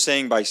cheesecake. So you're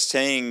saying by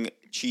saying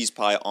cheese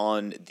pie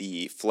on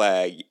the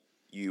flag,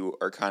 you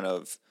are kind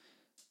of,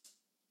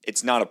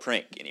 it's not a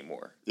prank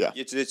anymore. Yeah.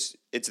 It's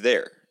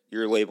there.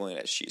 You're labeling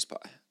it as cheese pie.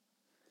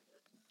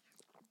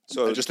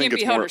 So I just can't think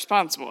be it's held more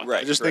responsible.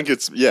 Right. I just think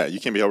it's you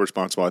can't be held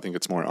responsible. I think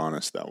it's more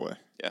honest that way.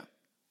 Yeah.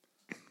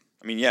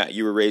 I mean, yeah,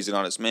 you were raised an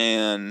honest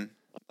man.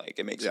 Like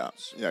it makes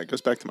sense. Yeah, it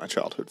goes back to my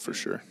childhood for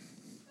sure.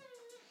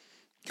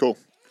 Cool.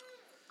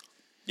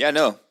 Yeah,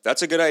 no,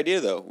 that's a good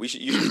idea though. You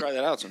should try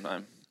that out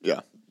sometime.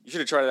 Yeah. You should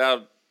have tried it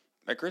out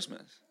at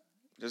Christmas.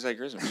 Just like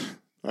Christmas.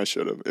 I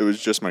should have. It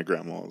was just my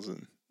grandma's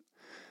and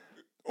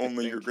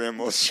only your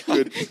grandma's.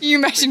 You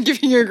imagine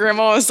giving your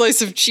grandma a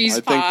slice of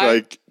cheese pie? I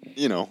think like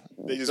you know,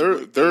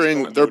 just they're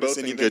won't both notice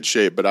in anything. good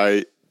shape, but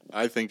I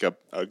think a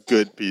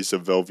good piece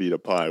of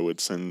Velveeta pie would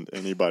send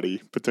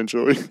anybody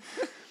potentially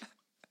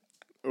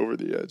over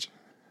the edge.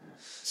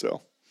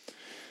 So,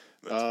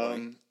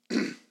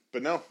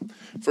 but no,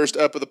 first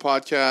ep of the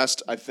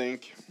podcast. I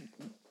think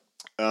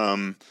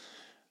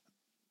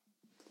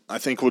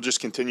we'll just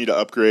continue to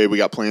upgrade. We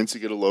got plans to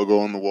get a logo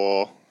on the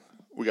wall.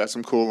 We got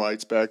some cool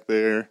lights back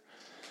there.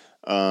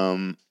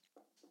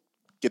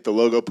 Get the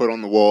logo put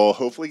on the wall.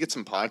 Hopefully get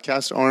some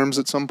podcast arms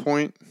at some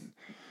point.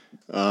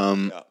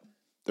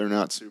 They're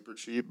not super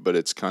cheap, but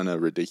it's kind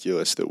of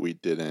ridiculous that we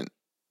didn't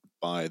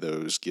buy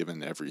those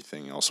given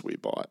everything else we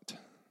bought.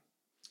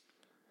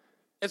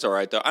 It's all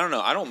right, though. I don't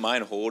know. I don't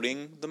mind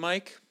holding the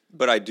mic,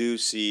 but I do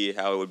see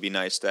how it would be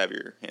nice to have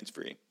your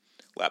hands-free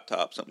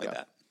laptop, something like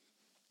that.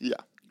 Yeah.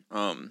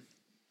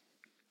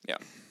 Yeah.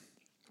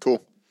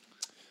 Cool.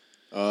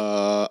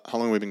 How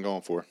long have we been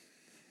going for?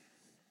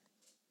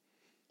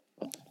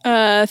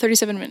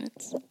 37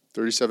 minutes.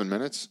 37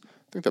 minutes? I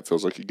think that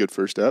feels like a good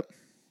first step.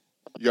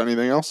 You got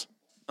anything else?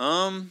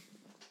 I'm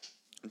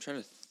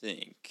trying to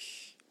think.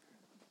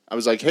 I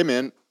was like, hey,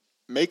 man,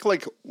 make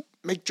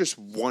just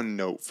one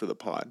note for the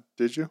pod.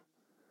 Did you?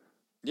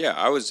 Yeah,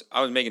 I was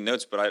making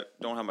notes, but I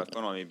don't have my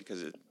phone on me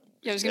because it.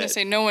 Yeah, I was gonna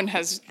say no one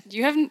has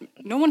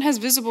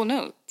visible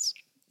notes.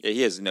 Yeah,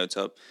 he has the notes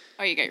up.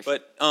 Oh, you got your.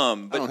 But I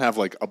don't have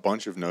like a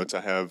bunch of notes.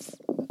 I have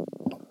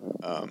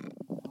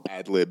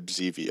ad-lib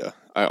Zevia.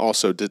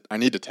 I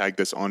need to tag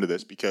this onto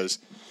this because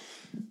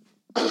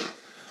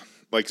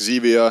like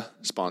Zevia,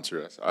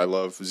 sponsor us. I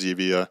love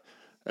Zevia.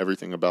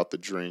 Everything about the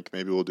drink.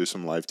 Maybe we'll do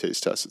some live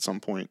taste tests at some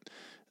point.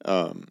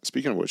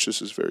 Speaking of which,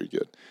 this is very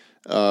good.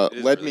 Led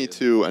really me good.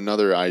 to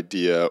another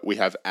idea. We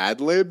have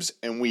ad-libs,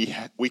 and we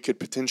could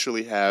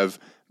potentially have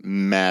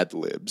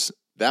mad-libs.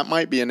 That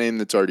might be a name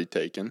that's already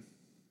taken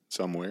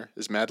somewhere.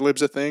 Is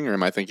mad-libs a thing, or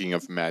am I thinking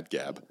of Mad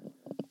Gab?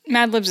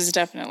 Mad Libs is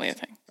definitely a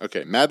thing.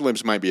 Okay, Mad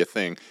Libs might be a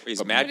thing. Wait, is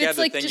but Mad But Gab it's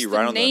the like thing just you the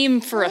write on the?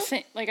 name for a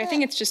thing. Like I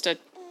think it's just a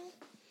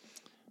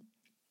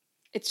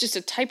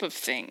type of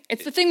thing.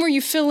 It's the thing where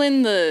you fill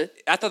in the.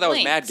 I thought that was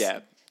Mad blanks.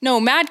 Gab. No,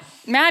 Mad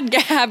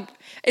Gab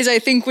is I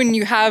think when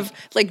you have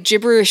like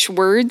gibberish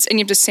words and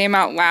you have to say them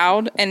out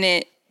loud and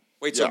it.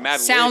 Wait, so Yeah. Mad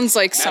Sounds Libs,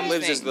 like Mad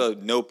Libs something. is the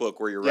notebook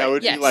where you're Yeah, it writing.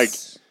 would Yes. be like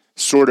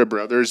Sorta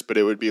Brothers, but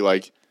it would be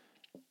like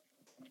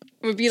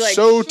It would be like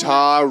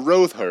Sota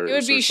Rothers. It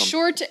would be or something.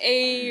 short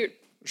a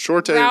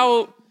Short a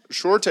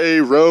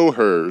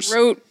Rohers.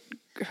 wrote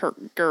her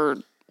gird.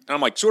 And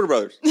I'm like, Sorta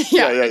Brothers.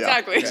 Yeah,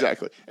 exactly.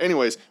 Exactly.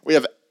 Anyways, we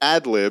have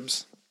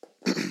ad-libs,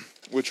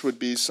 which would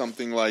be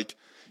something like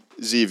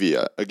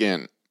Zevia.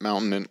 Again,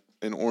 mountain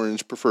and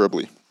orange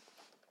preferably.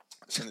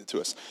 Send it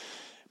to us.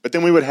 But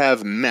then we would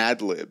have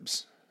Mad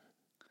Libs.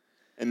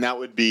 And that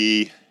would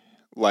be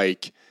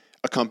like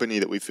a company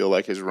that we feel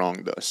like has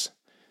wronged us.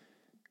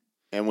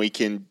 And we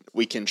can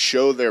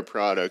show their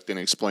product and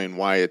explain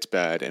why it's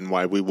bad and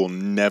why we will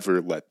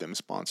never let them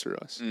sponsor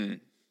us.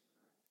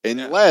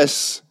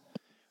 Unless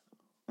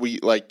we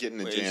like get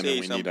in a We jam see and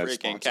we some need a freaking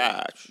sponsor.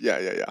 cash.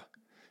 Yeah.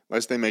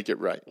 Unless they make it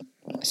right.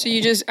 So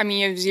you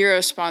have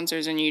 0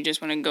 sponsors and you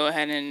just want to go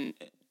ahead and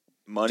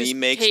Money just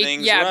makes take-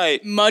 things yeah,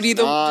 right, muddy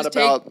the Not just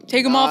about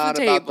take them off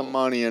the not about table. the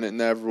money, and it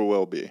never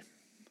will be.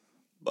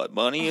 but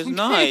money is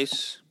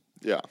nice.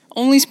 Yeah,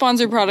 Only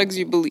sponsor products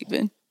you believe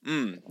in.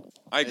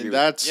 I agree. and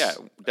that's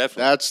definitely.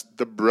 that's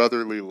the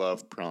brotherly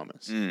love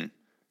promise. Should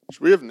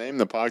we have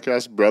named the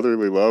podcast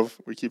Brotherly Love?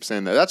 We keep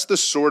saying that. That's the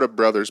Sorta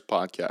Brothers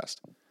podcast.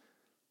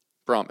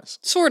 Promise.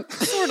 Sort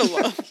of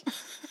love.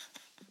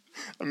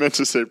 I meant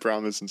to say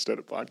promise instead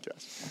of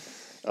podcast.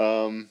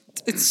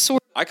 It's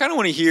sort. I kind of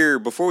want to hear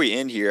before we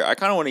end here. I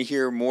kind of want to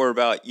hear more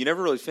about. You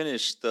never really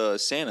finished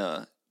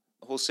the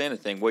whole Santa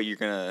thing. What you're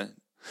gonna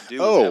do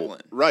with Oh,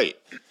 Evelyn? right.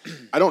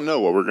 I don't know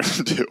what we're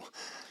gonna do.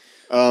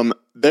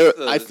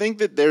 I think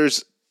that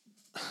there's.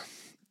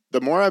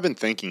 The more I've been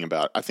thinking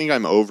about it, I think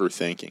I'm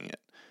overthinking it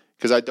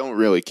because I don't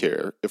really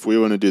care if we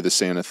want to do the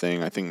Santa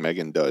thing. I think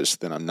Megan does.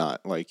 Then I'm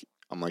not like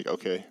I'm like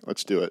okay,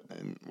 let's do it,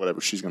 and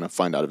whatever she's gonna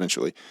find out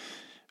eventually.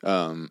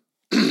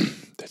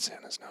 That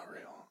Santa's not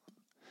real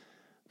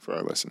for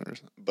our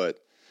listeners, but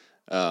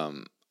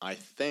I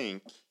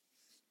think.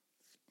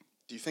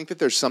 Do you think that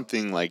there's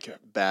something like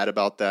bad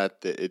about that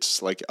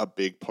it's like a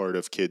big part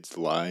of kids'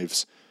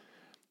 lives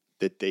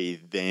that they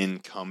then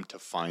come to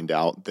find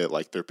out that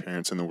like their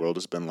parents in the world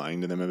has been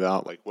lying to them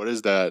about? Like, what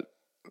is that?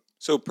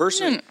 So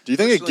personally, Do you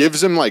think it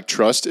gives them like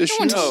trust issues?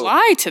 You don't want to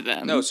lie to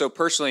them. no. So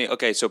personally,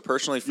 okay. So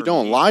personally, for You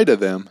don't me, lie to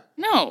them.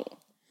 No.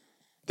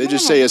 They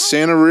just say, "Is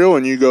Santa real?"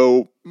 And you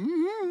go,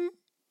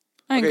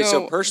 I Okay, go,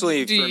 so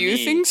personally, do for you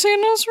me- think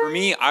Santa's real? For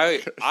me,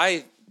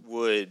 I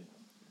would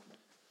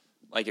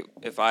like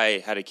if I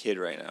had a kid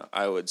right now,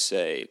 I would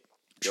say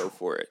go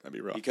for it. That'd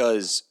be rough.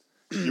 Because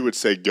you would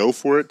say, "Go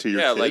for it" to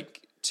your kid.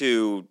 like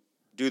to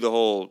do the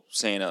whole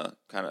Santa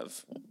kind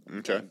of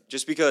Okay.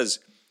 just because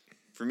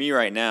for me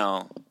right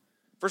now,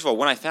 first of all,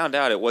 when I found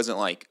out, it wasn't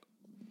like,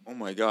 oh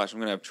my gosh, I'm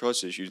gonna have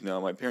trust issues now.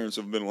 My parents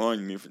have been lying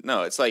to me.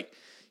 No, it's like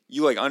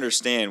you like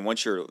understand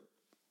once you're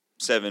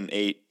 7,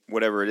 8,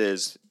 whatever it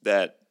is,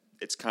 that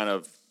it's kind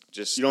of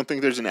just. You don't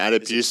think there's an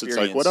added This piece that's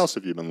like, experience. what else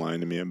have you been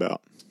lying to me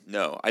about?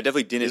 No, I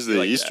definitely didn't. Is feel the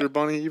like Easter that.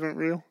 Bunny even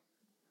real?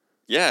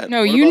 Yeah. No,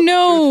 What you about the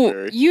know, Tooth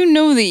Fairy?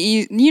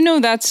 you know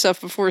that stuff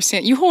before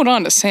Santa. You hold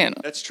on to Santa.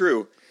 That's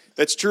true.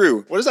 That's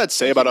true. What does that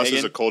say Thank about you, us as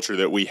Megan. a culture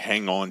that we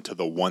hang on to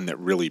the one that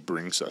really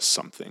brings us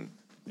something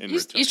in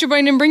return? Easter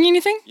Bunny didn't bring you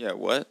anything? Yeah.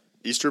 What?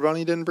 Easter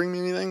Bunny didn't bring me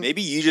anything?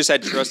 Maybe you just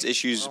had trust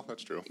issues. Well,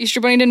 that's true. Easter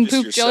Bunny didn't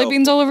just poop jelly yourself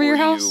beans all over your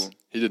before house?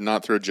 He did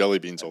not throw jelly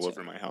beans all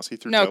over my house. He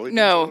threw No, jelly beans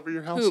all no, over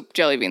your house? poop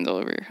jelly beans all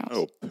over your house.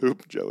 Oh,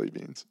 poop jelly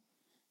beans.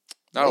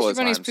 Not all the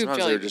Easter Bunny's time. poop Sometimes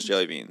jelly they're just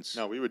jelly beans.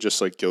 No, we would just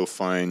like go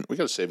find. We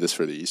got to save this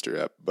for the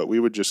Easter app, but we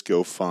would just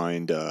go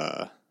find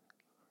our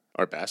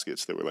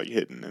baskets that were like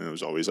hidden, and it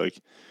was always like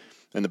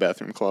in the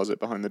bathroom closet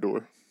behind the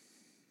door.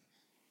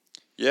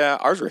 Yeah,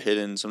 ours were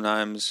hidden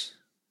sometimes.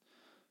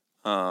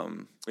 We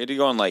had to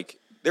go on like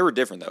they were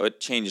different though. They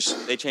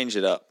changed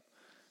it up.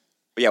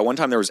 But yeah, one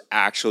time there was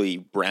actually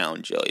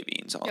brown jelly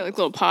beans on. Yeah, like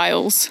them. little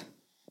piles.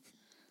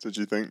 Did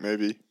you think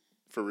maybe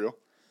for real?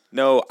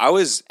 No, I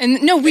was.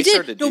 And no, we They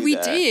started did. to No, do we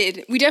that.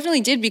 did. We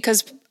definitely did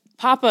because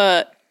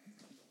Papa,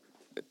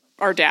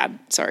 our dad,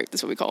 sorry,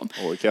 that's what we call him,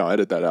 Holy cow!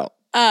 Edit that out.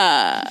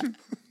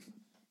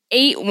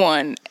 ate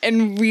one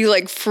and we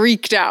like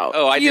freaked out.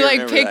 Oh, I He do like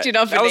remember picked that. it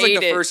up That and was like ate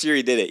the it. first year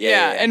he did it.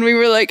 Yeah, Yeah. and we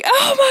were like,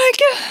 oh my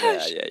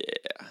gosh,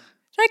 yeah.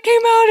 that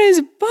came out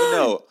his butt.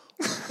 No,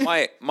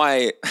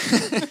 my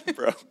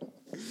bro.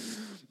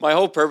 My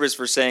whole purpose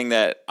for saying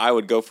that I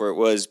would go for it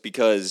was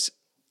because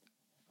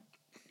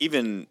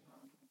even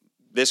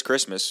this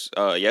Christmas,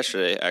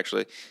 yesterday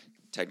actually,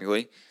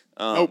 technically.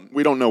 Nope,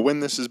 we don't know when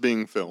this is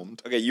being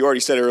filmed. Okay, you already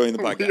said it early in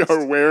the We podcast.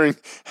 are wearing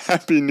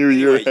Happy New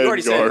Year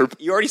Anyway, head garb.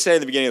 you already said it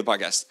in the beginning of the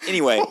podcast.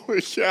 Anyway,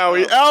 Holy cow!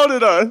 He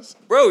outed us.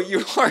 bro,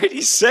 you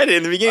already said it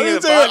in the I beginning didn't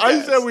of the say. podcast.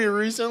 I said we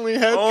recently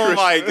had. Oh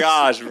my Christmas.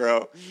 gosh,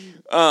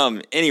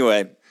 bro.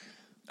 Anyway,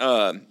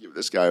 Give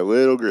this guy a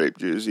little grape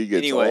juice. He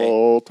gets Anyway.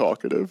 all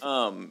talkative.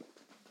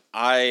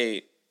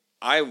 I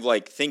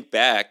like think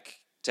back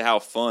to how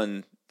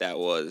fun that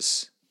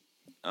was,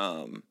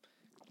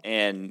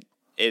 and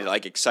it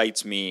like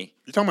excites me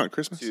You talking about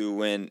Christmas? to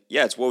when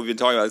it's what we've been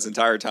talking about this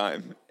entire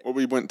time. Well,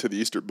 we went to the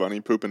Easter Bunny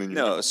pooping in your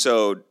No, house.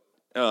 so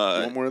You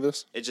want more of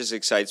this? it just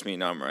excites me.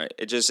 No, I'm right.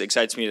 It just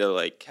excites me to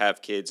like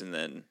have kids and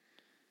then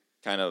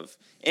kind of.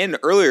 And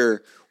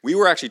earlier we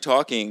were actually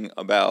talking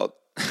about.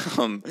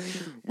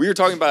 We were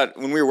talking about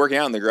when we were working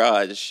out in the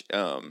garage.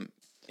 And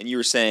you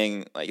were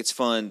saying like it's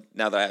fun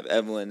now that I have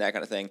Evelyn, that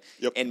kind of thing.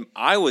 Yep. And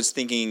I was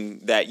thinking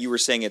that you were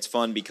saying it's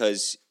fun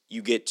because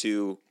you get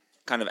to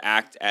kind of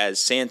act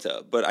as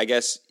Santa. But I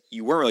guess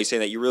you weren't really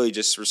saying that. You really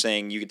just were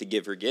saying you get to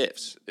give her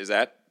gifts. Is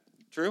that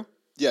true?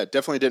 Yeah,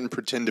 definitely didn't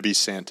pretend to be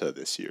Santa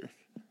this year.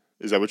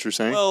 Is that what you're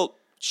saying? Well,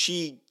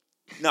 she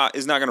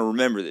is not going to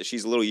remember this.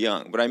 She's a little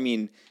young. But I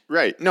mean,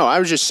 Right. No, I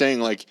was just saying,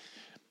 like,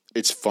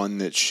 it's fun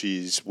that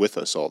she's with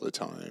us all the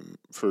time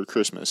for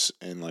Christmas.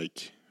 And,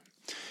 like,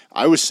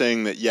 I was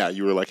saying that, yeah,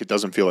 you were like, it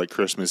doesn't feel like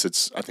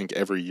Christmas. I think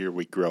every year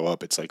we grow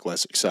up, it's, like,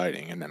 less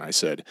exciting. And then I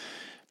said,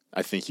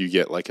 I think you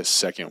get, like, a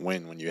second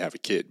win when you have a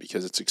kid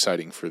because it's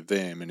exciting for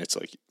them. And it's,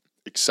 like,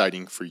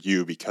 exciting for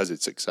you because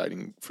it's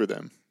exciting for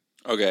them.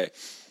 okay.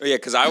 Oh, yeah,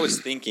 because I was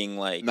thinking,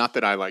 like, Not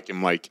that I like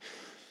him, like,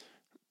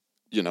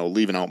 you know,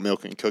 leaving out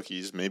milk and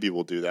cookies. Maybe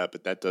we'll do that,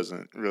 but that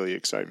doesn't really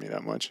excite me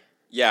that much.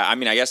 yeah, I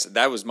mean, I guess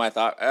that was my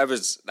thought. That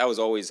was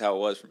always how it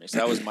was for me. So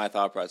that was my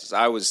thought process.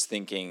 I was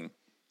thinking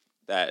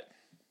that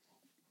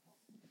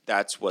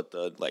that's what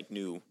the, like,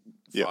 new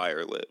Yeah.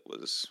 fire lit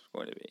was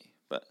going to be.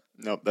 But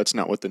Nope, that's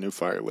not what the new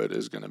fire lit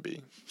is going to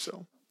be.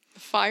 So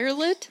Fire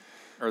lit?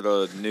 or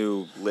the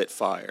new lit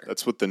fire.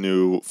 that's what the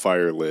new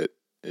fire lit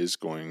is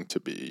going to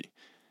be.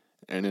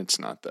 And it's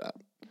not that.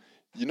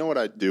 You know what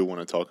I do want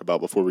to talk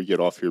about before we get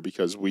off here,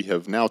 because we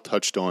have now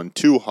touched on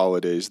two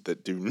holidays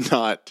that do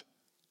not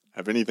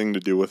have anything to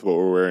do with what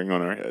we're wearing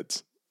on our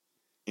heads.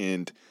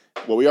 And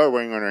what we are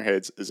wearing on our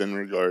heads is in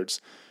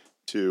regards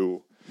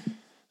to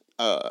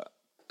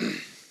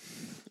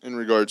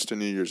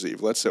New Year's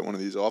Eve. Let's set one of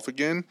these off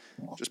again.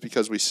 Just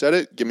because we said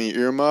it, give me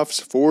earmuffs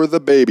for the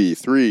baby.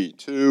 3,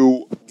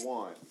 2,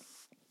 1.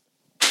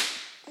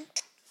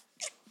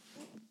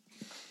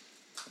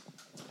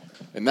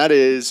 And that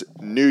is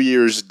New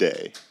Year's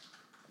Day.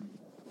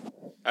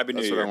 Happy New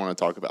That's Year. what I want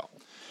to talk about.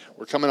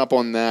 We're coming up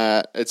on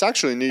that. It's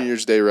actually New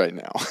Year's Day right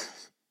now.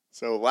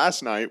 So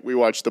last night we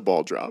watched the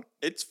ball drop.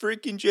 It's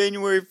freaking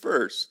January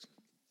 1st.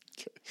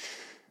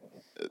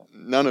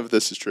 None of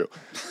this is true.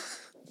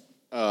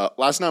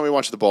 Last night we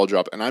watched the ball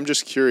drop, and I'm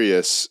just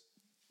curious,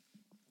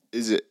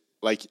 is it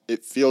like,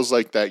 it feels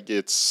like that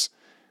gets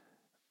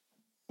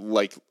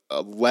like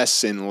a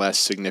less and less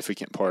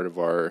significant part of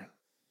our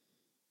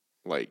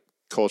like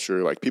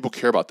culture. Like, people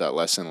care about that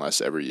less and less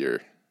every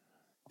year.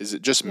 Is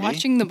it just me?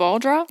 Watching the ball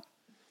drop?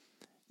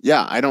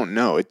 Yeah, I don't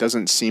know. It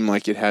doesn't seem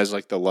like it has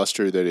like the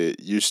luster that it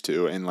used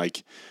to. And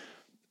like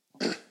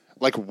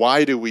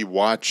why do we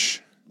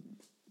watch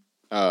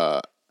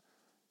the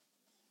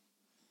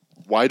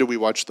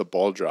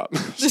ball drop?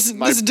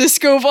 This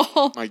disco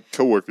ball? My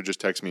coworker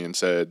just texted me and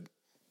said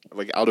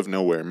like out of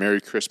nowhere,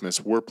 Merry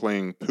Christmas, we're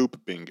playing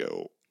poop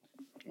bingo.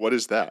 What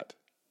is that?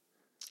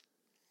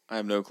 I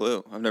have no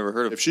clue. I've never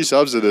heard of. If she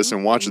subs to this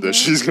and watches this,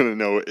 she's gonna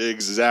know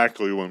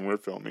exactly when we're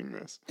filming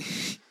this.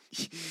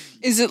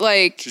 Is it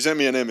like She sent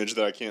me an image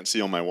that I can't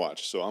see on my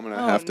watch, so I'm gonna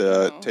Oh, have to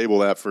no. table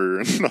that for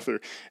another.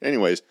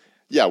 Anyways,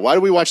 yeah. Why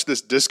do we watch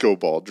this disco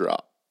ball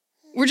drop?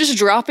 we're just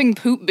dropping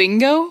poop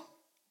bingo?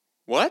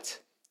 What?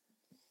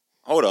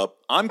 Hold up.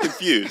 I'm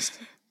confused.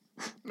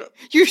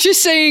 You're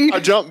just saying I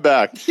jumped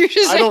back. you're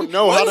just I saying, don't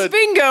know how what's to.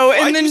 bingo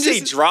Why'd and then you say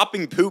just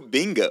dropping poop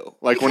bingo?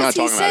 Like we're not Because he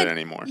talking about said- it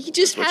anymore. He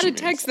just That's what had she a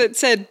means. text that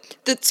said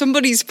that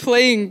somebody's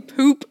playing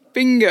poop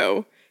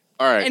bingo.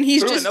 All right. And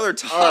he's Ooh, just another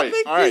all right.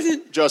 topic? All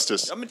right.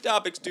 Justice. I'm in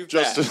topics too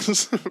fast.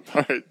 Justice.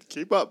 All right.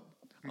 Keep up.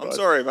 I'm bud.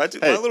 sorry. My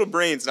Hey. little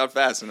brain's not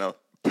fast enough.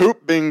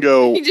 Poop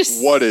bingo. He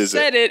just What is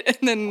said it? it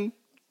and then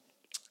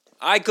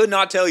I could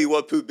not tell you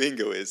what poop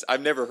bingo is.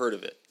 I've never heard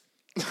of it.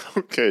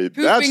 Okay, poop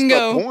that's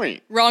bingo. the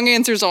point. Wrong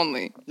answers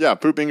only. Yeah,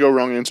 poop bingo.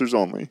 Wrong answers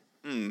only.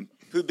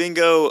 Poop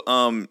bingo,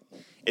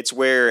 it's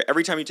where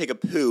every time you take a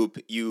poop,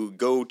 you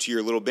go to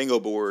your little bingo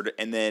board,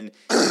 and then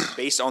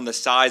based on the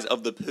size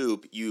of the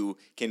poop, you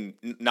can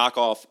knock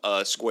off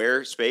a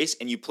square space,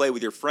 and you play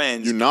with your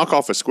friends. You knock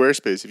off a square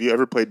space. Have you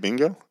ever played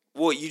bingo?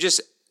 Well, you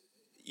just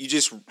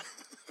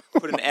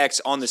put an X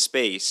on the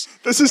space,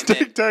 This is And then-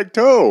 tic tac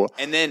toe.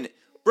 and then,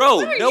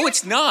 bro, Sorry, no, you-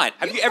 it's not.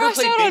 Have you you ever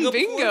crossed played out on bingo?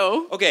 before?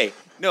 bingo. Okay,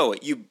 no,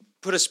 you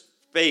put a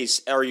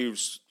space, or you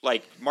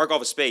like mark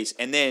off a space,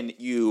 and then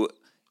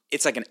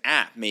it's like an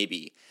app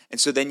maybe, and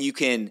so then you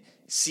can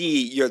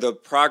see the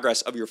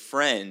progress of your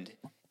friend,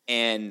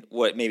 and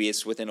maybe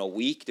it's within a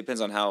week,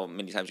 depends on how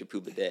many times you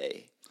poop a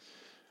day.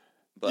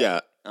 But, Yeah.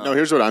 No,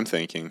 here's what I'm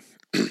thinking.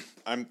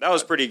 that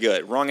was pretty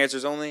good. Wrong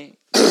answers only.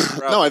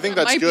 No, I think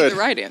That that's might good. be the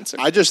right answer.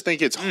 I just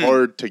think it's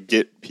hard to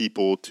get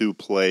people to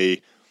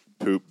play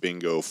poop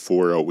bingo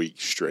for a week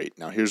straight.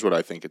 Now, here's what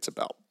I think it's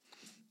about.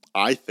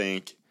 I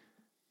think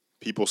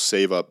people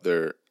save up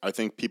I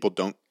think people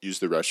don't use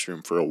the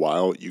restroom for a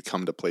while. You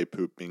come to play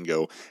poop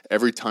bingo.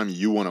 Every time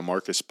you want to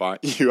mark a spot,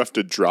 you have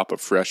to drop a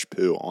fresh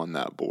poo on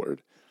that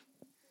board.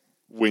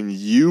 When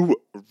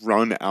you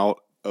run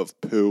out of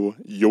poo,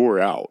 you're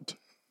out.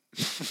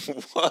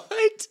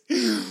 What,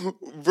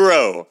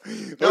 bro?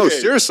 No, Okay,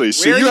 seriously.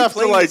 So where are you have to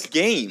playing like this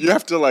game. You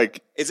have to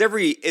like Is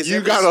every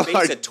gotta, space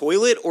like- a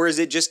toilet, or is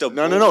it just a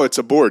no. It's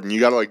a board, and you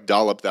got to like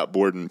dollop that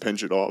board and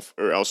pinch it off,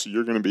 or else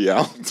you're gonna be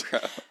out.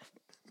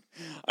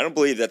 I don't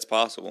believe that's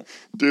possible.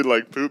 Dude,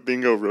 like poop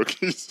bingo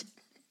rookies.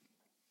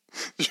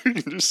 You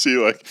can just see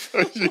like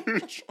a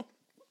huge.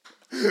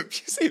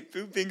 If you say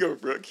poop bingo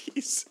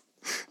rookies,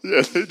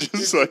 Yeah, they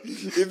just like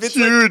if it's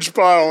huge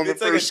pile on if the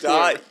it's like a first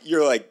square. dot,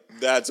 you're like,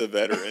 that's a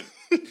veteran.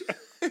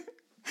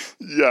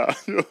 Yeah,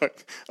 you're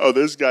like, oh,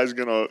 this guy's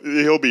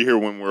he'll be here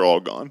when we're all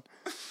gone.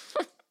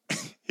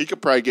 He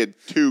could probably get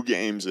 2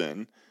 games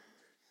in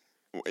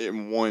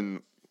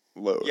one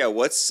load. Yeah,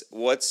 what's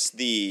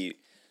the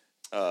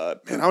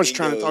And I was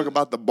trying to talk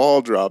about the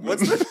ball drop.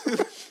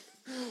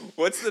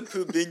 what's the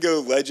poop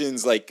bingo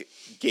legends like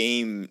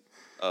game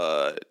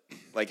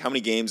like how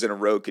many games in a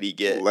row could he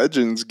get?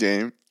 Legends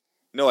game.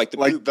 No, like the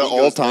Like poop the bingo's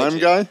all-time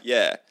legend. guy?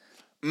 Yeah.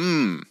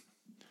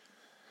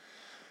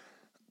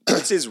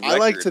 What's his record? I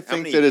like to How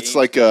think many that it's games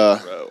like in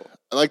a. row?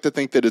 I like to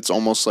think that it's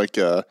almost like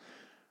a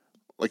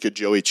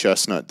Joey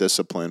Chestnut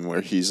discipline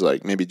where he's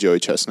like maybe Joey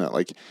Chestnut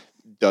like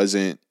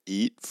doesn't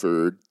eat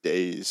for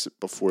days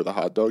before the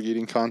hot dog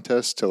eating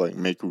contest to like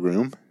make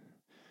room.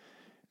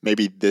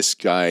 Maybe this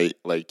guy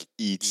like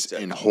eats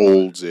at and home.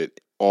 holds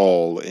it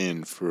all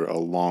in for a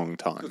long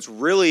time. It's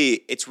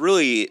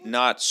really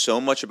not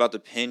so much about the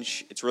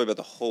pinch. It's really about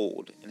the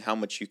hold and how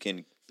much you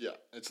can Yeah,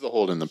 it's the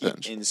hold in the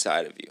pinch.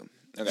 inside of you.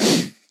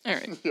 Okay. All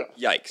right.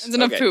 Yikes. That's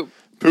enough Okay. poop.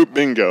 Poop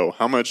bingo.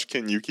 How much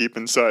can you keep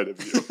inside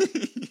of you?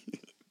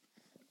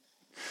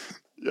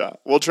 Yeah,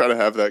 we'll try to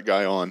have that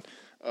guy on.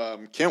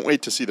 Can't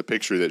wait to see the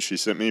picture that she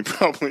sent me.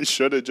 Probably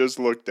should have just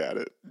looked at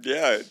it,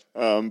 Yeah.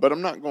 but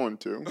I'm not going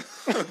to.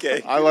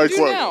 Okay. I like Do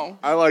now.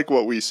 I like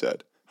what we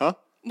said, huh?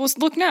 Well,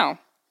 look now.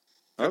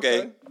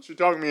 Okay. She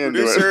talked me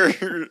into it.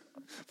 Producer,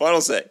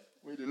 final say.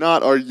 We do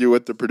not argue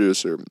with the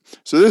producer.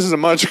 So this is a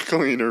much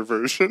cleaner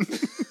version.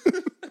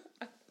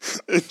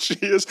 And she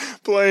is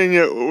playing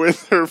it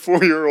with her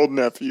 4-year-old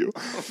nephew.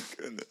 Oh,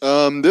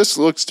 goodness. This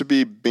looks to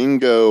be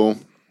bingo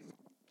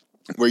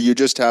where you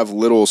just have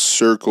little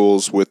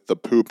circles with the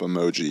poop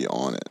emoji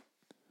on it.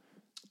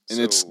 And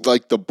it's So-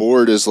 like the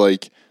board is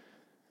like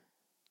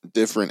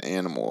different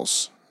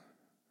animals.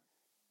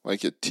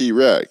 Like a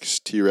T-Rex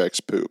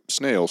poop,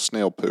 snail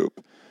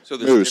poop. So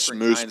there's Moose,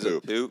 different moose kinds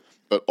poop. of poop.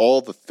 But all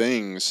the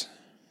things,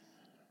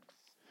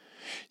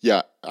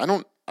 yeah, I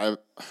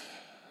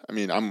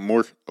mean, I'm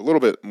a little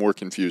bit more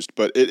confused,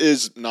 but it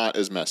is not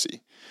as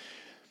messy.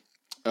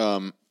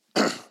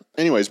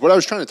 Anyways, what I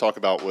was trying to talk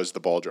about was the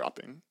ball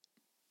dropping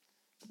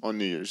on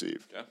New Year's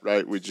Eve, Yeah.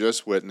 right? We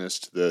just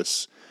witnessed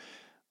this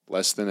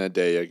less than a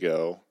day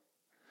ago.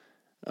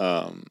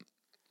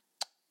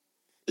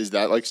 Is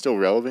that like still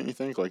relevant, you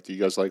think? Like, do you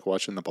guys like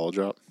watching the ball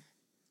drop?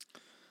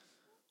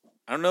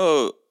 I don't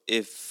know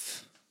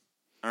if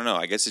I don't know.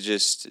 I guess it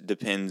just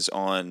depends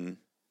on.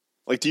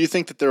 Like, do you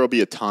think that there will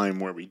be a time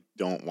where we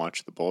don't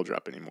watch the ball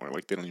drop anymore?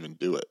 Like, they don't even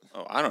do it.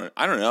 Oh, I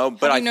don't know.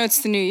 But How do you know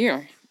it's the new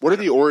year? What are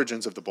the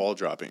origins of the ball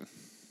dropping?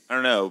 I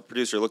don't know.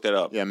 Producer, look that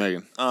up. Yeah,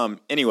 Megan.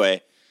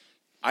 Anyway,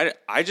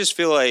 I just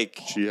feel like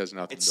She has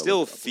nothing. it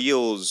still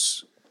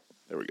feels.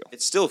 There we go.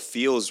 It still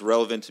feels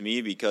relevant to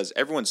me because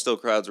everyone still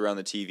crowds around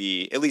the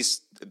TV. At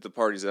least at the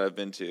parties that I've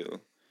been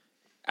to.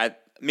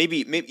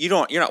 Maybe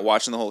you're not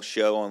watching the whole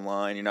show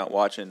online. You're not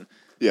watching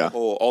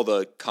all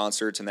the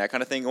concerts and that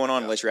kind of thing going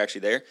on unless you're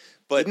actually there.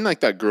 But didn't like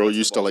that girl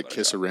used to like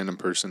kiss a random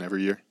person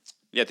every year?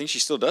 Yeah, I think she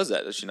still does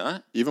that. Does she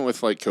not? Even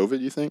with like COVID,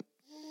 you think?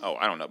 Oh,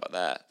 I don't know about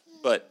that.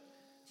 But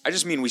I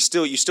just mean you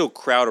still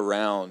crowd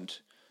around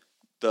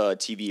the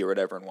TV or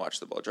whatever and watch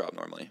the ball drop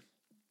normally.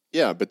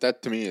 Yeah, but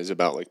that to me is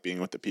about like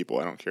being with the people.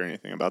 I don't care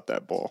anything about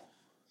that ball.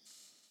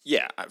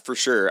 Yeah, for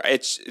sure.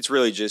 It's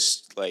really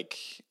just like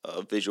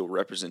a visual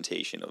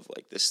representation of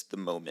like the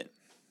moment.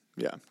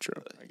 Yeah,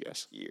 true. I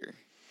guess. Year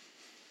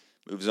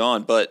moves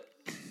on, but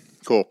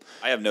cool.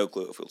 I have no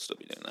clue if we'll still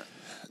be doing that.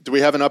 Do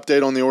we have an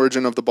update on the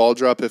origin of the ball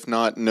drop? If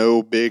not,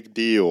 no big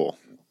deal.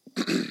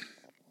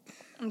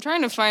 I'm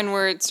trying to find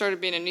where it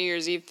started being a New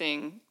Year's Eve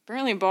thing.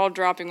 Apparently, ball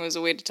dropping was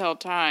a way to tell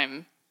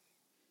time.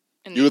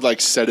 You would like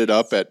set it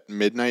up at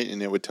midnight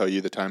and it would tell you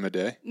the time of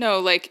day? No,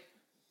 like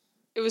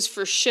it was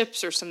for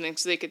ships or something,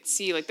 so they could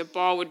see like the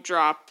ball would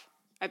drop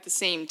at the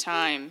same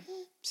time,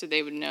 so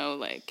they would know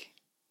like.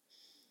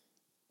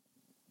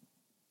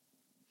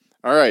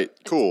 All right,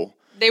 cool.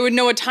 They would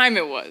know what time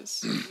it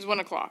was. It was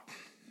 1:00.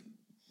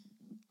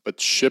 But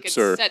ships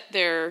They could are set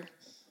their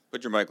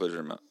Put your mic closer to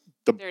your mouth.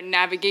 their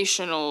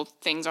navigational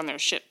things on their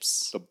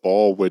ships. the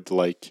ball would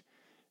like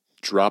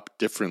drop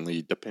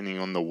differently depending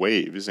on the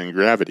waves and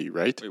gravity,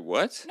 right? Wait,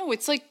 what? No,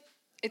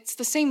 it's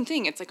the same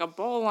thing. It's like a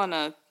ball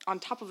on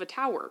top of a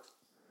tower.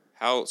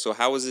 How is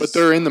this? But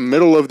they're in the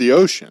middle of the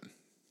ocean.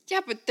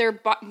 Yeah, but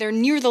they're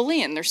near the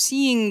land. They're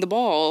seeing the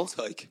ball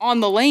like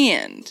on the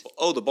land.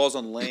 oh, the ball's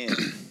on land.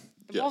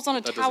 The ball's on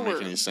a that tower. doesn't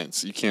make any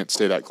sense. You can't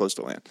stay that close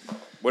to land.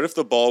 What if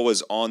the ball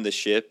was on the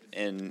ship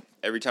and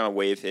every time a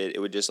wave hit, it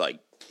would just like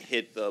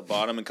hit the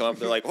bottom and come up?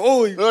 They're like,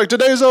 holy, They're like,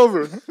 today's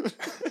over.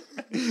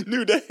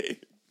 new day.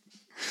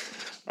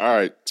 All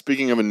right.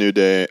 Speaking of a new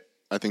day,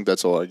 I think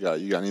that's all I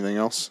got. You got anything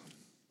else?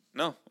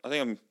 No, I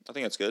think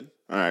that's good.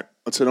 All right.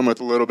 Let's hit them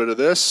with a little bit of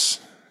this.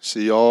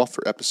 See y'all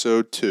for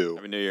episode 2.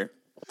 Happy New Year.